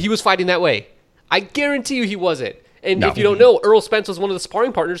that he was fighting that way? I guarantee you he wasn't. And if you don't know, Earl Spence was one of the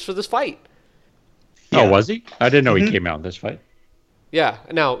sparring partners for this fight. Oh, was he? I didn't know he came out in this fight. Yeah.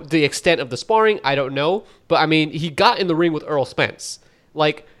 Now, the extent of the sparring, I don't know. But, I mean, he got in the ring with Earl Spence.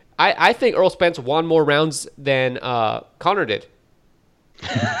 I think Earl Spence won more rounds than Conor did.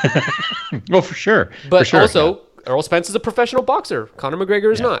 Well, for sure. But also, Earl Spence is a professional boxer. Conor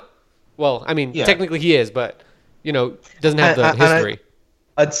McGregor is not. Well, I mean, technically he is, but, doesn't have the history.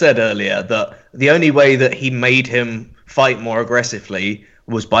 I'd said earlier that the only way that he made him fight more aggressively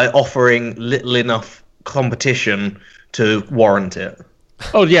was by offering little enough competition to warrant it.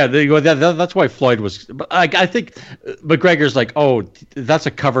 Oh yeah, that's why Floyd was. I think McGregor's that's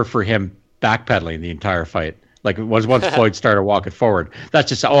a cover for him backpedaling the entire fight. Once Floyd started walking forward, that's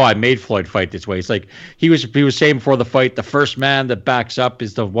just I made Floyd fight this way. It's like he was saying before the fight, the first man that backs up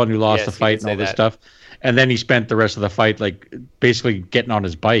is the one who lost the fight and all this stuff. And then he spent the rest of the fight basically getting on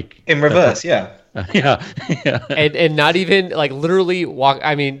his bike in reverse. Yeah. Yeah. And not even literally walk.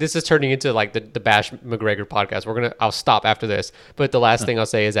 I mean, this is turning into the Bash McGregor podcast. I'll stop after this. But the last thing I'll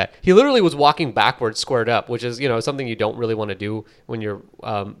say is that he literally was walking backwards, squared up, which is something you don't really want to do when you're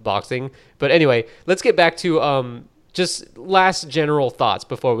boxing. But anyway, let's get back to just last general thoughts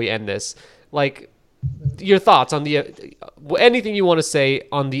before we end this. Your thoughts on anything you want to say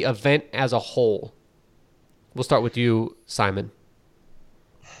on the event as a whole. We'll start with you, Simon.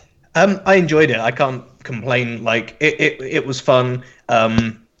 I enjoyed it. I can't complain. It was fun.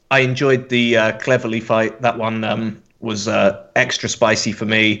 I enjoyed the Cleverly fight. That one was extra spicy for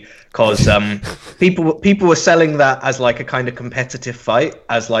me because people were selling that as a kind of competitive fight,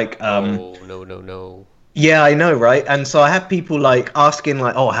 as oh no. Yeah, I know, right? And so I had people asking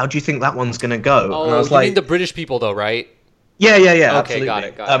how do you think that one's gonna go? Oh, and I was you mean the British people though, right? Yeah. Okay, absolutely. got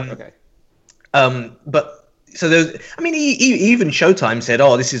it. Okay. But. So even Showtime said,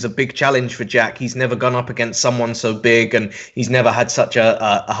 this is a big challenge for Jack. He's never gone up against someone so big and he's never had such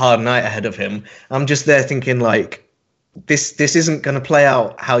a hard night ahead of him. I'm just there thinking this isn't going to play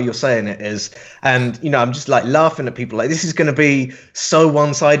out how you're saying it is. And, I'm just laughing at people this is going to be so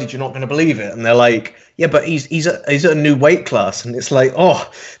one-sided, you're not going to believe it. And they're yeah, but he's at a new weight class. And it's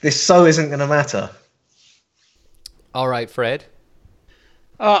this so isn't going to matter. All right, Fred.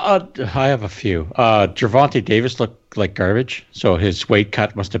 I have a few. Gervonta Davis looked like garbage, so his weight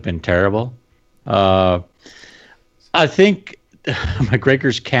cut must have been terrible. I think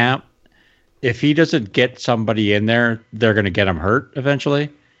McGregor's camp, if he doesn't get somebody in there, they're going to get him hurt eventually.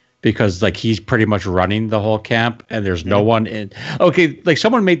 because like he's pretty much running the whole camp, and there's no one in. Okay, like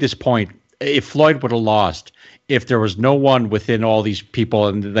someone made this point: if Floyd would have lost, if there was no one within all these people,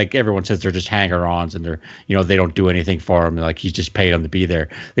 and like everyone says they're just hanger-ons and they're, they don't do anything for him, like he's just paid them to be there.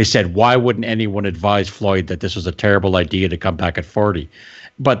 They said, why wouldn't anyone advise Floyd that this was a terrible idea to come back at 40?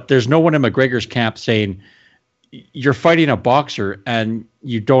 But there's no one in McGregor's camp saying you're fighting a boxer and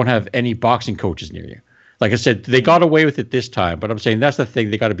you don't have any boxing coaches near you. Like I said, they got away with it this time, but I'm saying that's the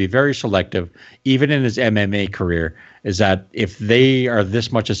thing. They got to be very selective, even in his MMA career, is that if they are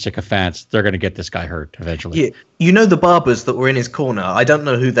this much a sycophants, they're going to get this guy hurt eventually. Yeah, the barbers that were in his corner, I don't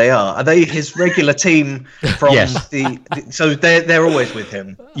know who they are. Are they his regular team from so they're always with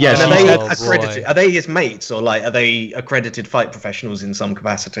him? Yes. And are they accredited? Are they his mates, or like are they accredited fight professionals in some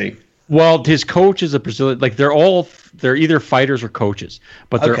capacity? Well, his coach is a Brazilian. Like they're either fighters or coaches,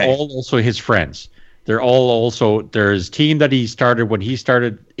 but they're all also his friends. They're all also there's team that he started when he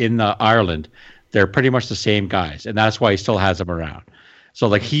started in Ireland. They're pretty much the same guys, and that's why he still has them around. So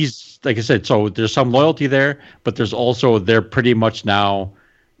like he's like I said, so there's some loyalty there, but there's also they're pretty much now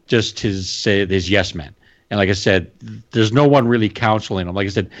just his yes men. And like I said, there's no one really counseling him. Like I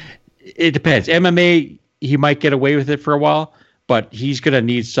said, it depends. MMA, he might get away with it for a while, but he's gonna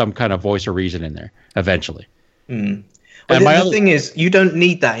need some kind of voice of reason in there eventually. Well, the thing is, you don't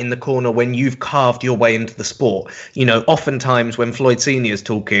need that in the corner when you've carved your way into the sport. Oftentimes when Floyd Senior is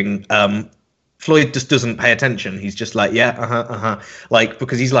talking, Floyd just doesn't pay attention. He's just like, like,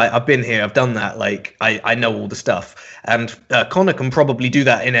 because he's like, I've been here, I've done that. Like, I know all the stuff. And Conor can probably do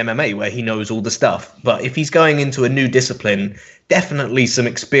that in MMA where he knows all the stuff. But if he's going into a new discipline, definitely some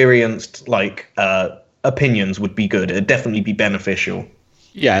experienced, opinions would be good. It'd definitely be beneficial.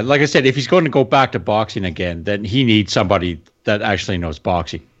 Yeah, like I said, if he's going to go back to boxing again, then he needs somebody that actually knows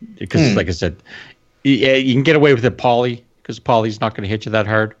boxing. Because, like I said, you can get away with it, Paulie, because Paulie's not going to hit you that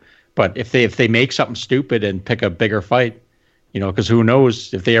hard. But if they make something stupid and pick a bigger fight, because who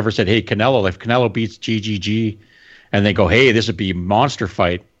knows if they ever said, hey, if Canelo beats GGG, and they go, hey, this would be a monster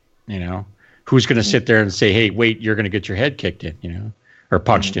fight, who's going to sit there and say, hey, wait, you're going to get your head kicked in, or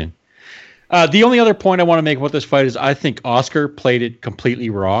punched in. The only other point I want to make about this fight is I think Oscar played it completely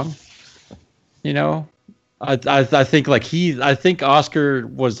wrong. I think Oscar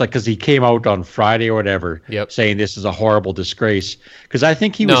was like, because he came out on Friday or whatever, saying this is a horrible disgrace. Because I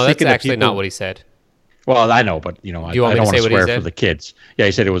think he was thinking that's actually not what he said. Well, I know, but I don't want to swear for the kids. Yeah,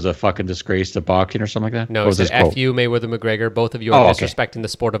 he said it was a fucking disgrace to boxing or something like that. No, he said F you, Mayweather-McGregor. Both of you are disrespecting the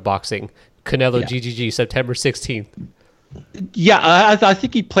sport of boxing. Canelo GGG, September 16th. Yeah, I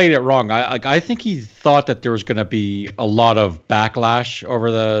think he played it wrong. I think he thought that there was going to be a lot of backlash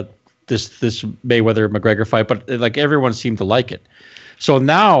over this Mayweather-McGregor fight, but like everyone seemed to like it. So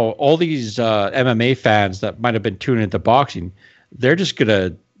now all these MMA fans that might have been tuning into boxing, they're just going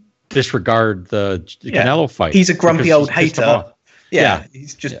to disregard the Canelo fight. He's a grumpy old hater. Yeah,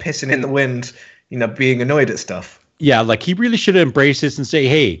 he's just pissing in the wind, being annoyed at stuff. Yeah, like he really should have embraced this and say,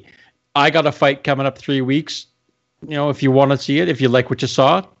 hey, I got a fight coming up 3 weeks. If you want to see it, if you like what you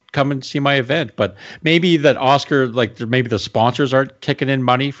saw, come and see my event. But maybe that Oscar, maybe the sponsors aren't kicking in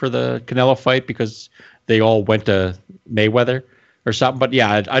money for the Canelo fight because they all went to Mayweather or something. But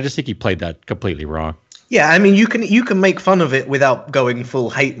yeah, I just think he played that completely wrong. Yeah, I mean, you can make fun of it without going full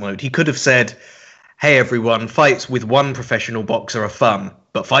hate mode. He could have said, hey, everyone, fights with one professional boxer are fun,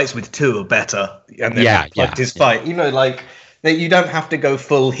 but fights with two are better. And then plugged his fight. You don't have to go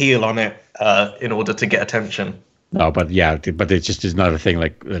full heel on it in order to get attention. No, but it just is not a thing.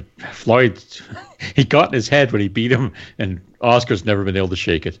 Like Floyd, he got in his head when he beat him, and Oscar's never been able to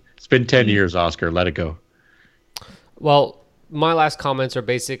shake it. It's been 10 years, Oscar. Let it go. Well, my last comments are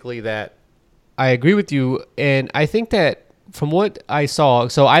basically that I agree with you, and I think that from what I saw,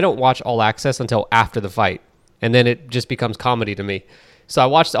 so I don't watch All Access until after the fight, and then it just becomes comedy to me. So I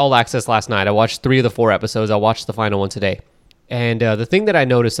watched All Access last night. I watched 3 of the 4 episodes. I watched the final one today. And the thing that I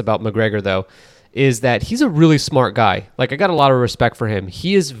noticed about McGregor, though, is that he's a really smart guy. Like, I got a lot of respect for him.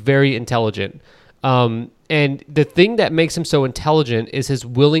 He is very intelligent. And the thing that makes him so intelligent is his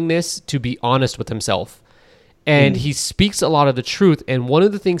willingness to be honest with himself. And he speaks a lot of the truth. And one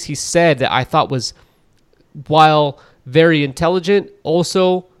of the things he said that I thought was, while very intelligent,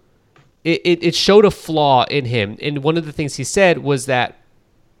 also, it showed a flaw in him. And one of the things he said was that,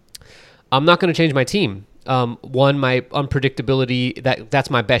 I'm not going to change my team. One, my unpredictability, that's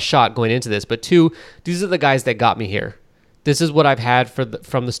my best shot going into this. But 2, these are the guys that got me here. This is what I've had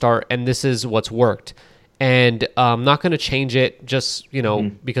from the start, and this is what's worked. And I'm not going to change it just,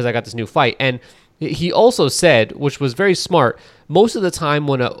 because I got this new fight. And he also said, which was very smart, most of the time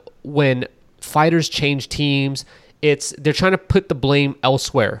when fighters change teams, they're trying to put the blame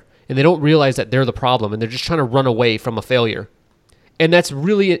elsewhere. and they don't realize that they're the problem, and they're just trying to run away from a failure. And that's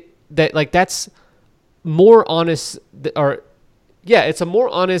really that's more honest, it's a more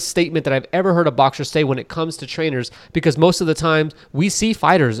honest statement that I've ever heard a boxer say when it comes to trainers, because most of the times we see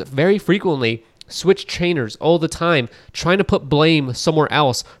fighters very frequently switch trainers all the time, trying to put blame somewhere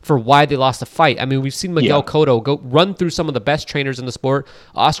else for why they lost a fight. I mean, we've seen Miguel Cotto go run through some of the best trainers in the sport,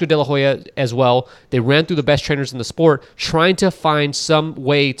 Oscar De La Hoya as well. They ran through the best trainers in the sport, trying to find some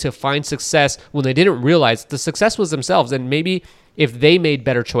way to find success when they didn't realize the success was themselves. And maybe if they made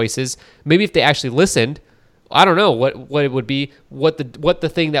better choices, maybe if they actually listened, I don't know what it would be, what the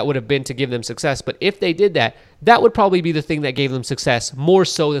thing that would have been to give them success. But if they did that, that would probably be the thing that gave them success, more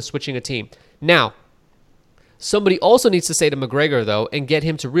so than switching a team. Now, somebody also needs to say to McGregor, though, and get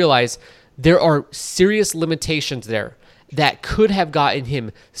him to realize there are serious limitations there that could have gotten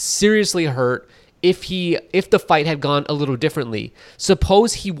him seriously hurt if the fight had gone a little differently.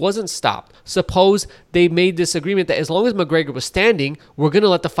 Suppose he wasn't stopped. Suppose they made this agreement that as long as McGregor was standing, we're going to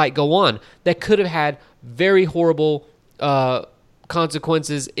let the fight go on. That could have had very horrible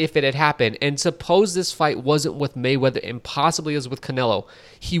consequences if it had happened. And suppose this fight wasn't with Mayweather and possibly is with Canelo.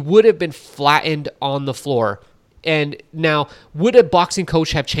 He would have been flattened on the floor. And now, would a boxing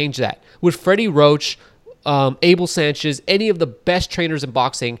coach have changed that? Would Freddie Roach, Abel Sanchez, any of the best trainers in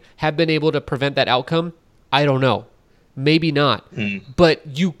boxing have been able to prevent that outcome? I don't know. Maybe not.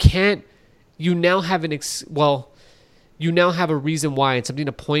 But you can't. You now have you now have a reason why and something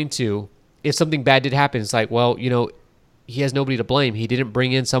to point to. If something bad did happen, it's like, well, he has nobody to blame. He didn't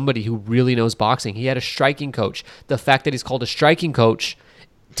bring in somebody who really knows boxing. He had a striking coach. The fact that he's called a striking coach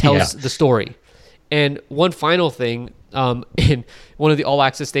tells the story. And one final thing, in one of the All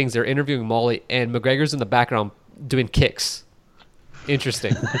Access things, they're interviewing Molly, and McGregor's in the background doing kicks.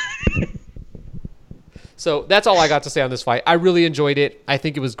 Interesting. So that's all I got to say on this fight. I really enjoyed it. I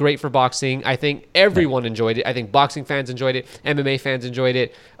think it was great for boxing. I think everyone enjoyed it. I think boxing fans enjoyed it. MMA fans enjoyed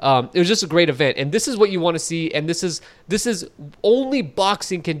it. It was just a great event. And this is what you want to see. And this is only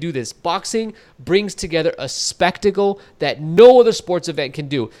boxing can do this. Boxing brings together a spectacle that no other sports event can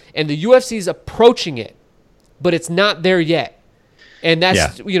do. And the UFC is approaching it, but it's not there yet. And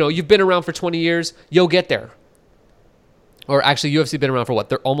that's, you've been around for 20 years. You'll get there. Or actually, UFC been around for what?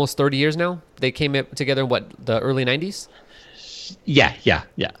 They're almost 30 years now. They came together in the early 90s. Yeah.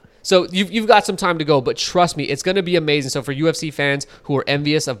 So you've got some time to go, but trust me, it's going to be amazing. So for UFC fans who are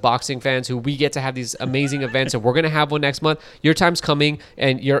envious of boxing fans, who we get to have these amazing events, and we're going to have one next month, your time's coming,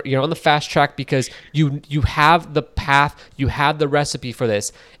 and you're on the fast track because you have the path, you have the recipe for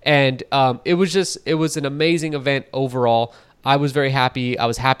this, and it was an amazing event overall. I was very happy. I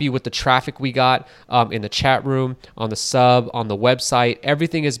was happy with the traffic we got in the chat room, on the sub, on the website.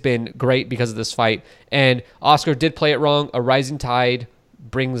 Everything has been great because of this fight. And Oscar did play it wrong. A rising tide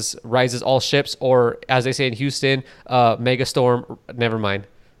rises all ships, or as they say in Houston, mega storm. Never mind.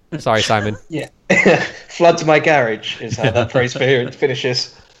 Sorry, Simon. Yeah. Flood to my garage is how that phrase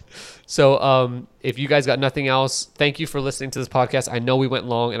finishes. So if you guys got nothing else, thank you for listening to this podcast. I know we went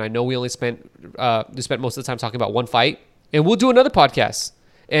long, and I know we only spent most of the time talking about one fight. And we'll do another podcast.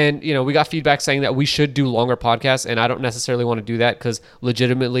 And, we got feedback saying that we should do longer podcasts, and I don't necessarily want to do that because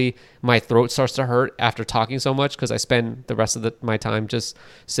legitimately my throat starts to hurt after talking so much because I spend the rest of my time just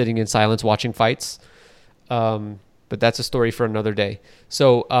sitting in silence watching fights. But that's a story for another day.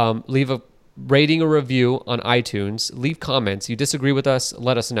 So leave a rating or review on iTunes. Leave comments. You disagree with us,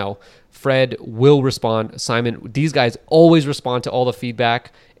 let us know. Fred will respond. Simon, these guys always respond to all the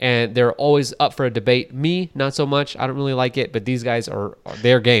feedback, and they're always up for a debate. Me, not so much. I don't really like it, but these guys are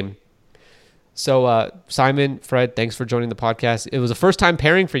their game. So Simon, Fred, thanks for joining the podcast. It was a first time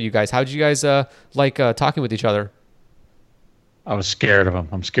pairing for you guys. How did you guys like talking with each other? I was scared of them.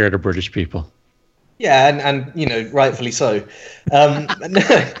 I'm scared of British people. Yeah, and rightfully so. Yeah,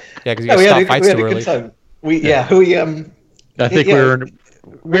 because you guys stop fights too early. I think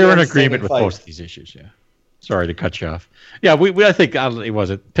we were in agreement with most of these issues. Yeah. Sorry to cut you off. Yeah, I think it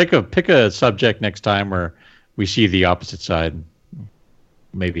was it. Pick a subject next time where we see the opposite side, and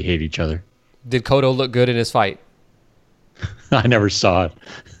maybe hate each other. Did Cotto look good in his fight? I never saw it.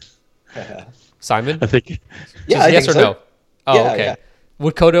 Simon? I think. Yeah, yes or so. No? Oh, yeah, okay. Yeah.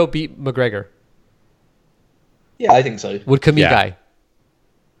 Would Cotto beat McGregor? Yeah, I think so. Would Kamigai?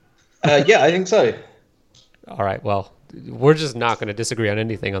 Yeah, I think so. All right. Well, we're just not going to disagree on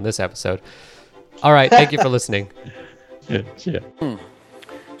anything on this episode. All right. Thank you for listening. Yeah.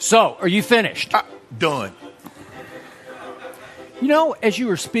 So, are you finished? Done. As you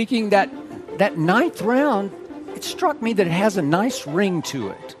were speaking, that ninth round, it struck me that it has a nice ring to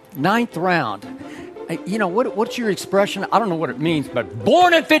it. Ninth round. what's your expression? I don't know what it means, but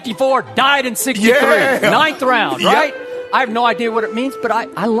born in 54, died in 63. Ninth round, right? I have no idea what it means, but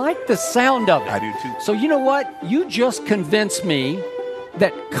I like the sound of it. I do too. So you know what? You just convinced me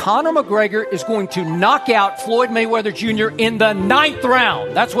that Conor McGregor is going to knock out Floyd Mayweather Jr. in the 9th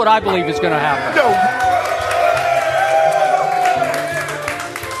round. That's what I believe is going to happen. No.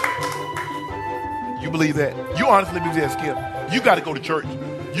 You believe that? You honestly believe that, Skip? You got to go to church.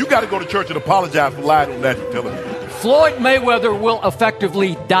 You got to go to church and apologize for lying on national television. Floyd Mayweather will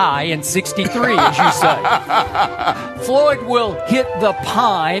effectively die in 63, as you say. Floyd will hit the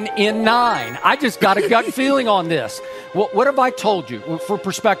pine in 9. I just got a gut feeling on this. What have I told you for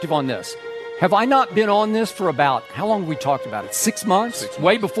perspective on this? Have I not been on this for about, how long have we talked about it? 6 months? 6 months.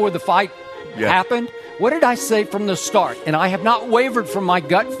 Way before the fight happened? What did I say from the start? And I have not wavered from my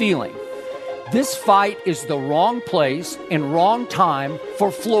gut feeling. This fight is the wrong place and wrong time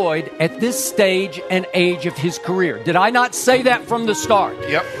for Floyd at this stage and age of his career. Did I not say that from the start?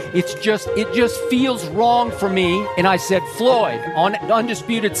 Yep. It just feels wrong for me. And I said, Floyd, on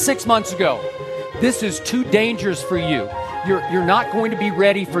Undisputed 6 months ago, this is too dangerous for you. You're not going to be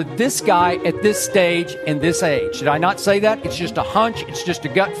ready for this guy at this stage and this age. Did I not say that? It's just a hunch. It's just a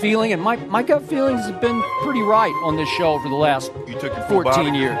gut feeling. And my gut feelings have been pretty right on this show over the last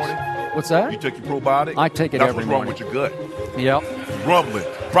 14 years. What's that? You take your probiotic? I take it every morning. That's what's wrong with your gut. Yep. Rumbling.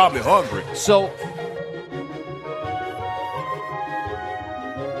 Probably hungry. So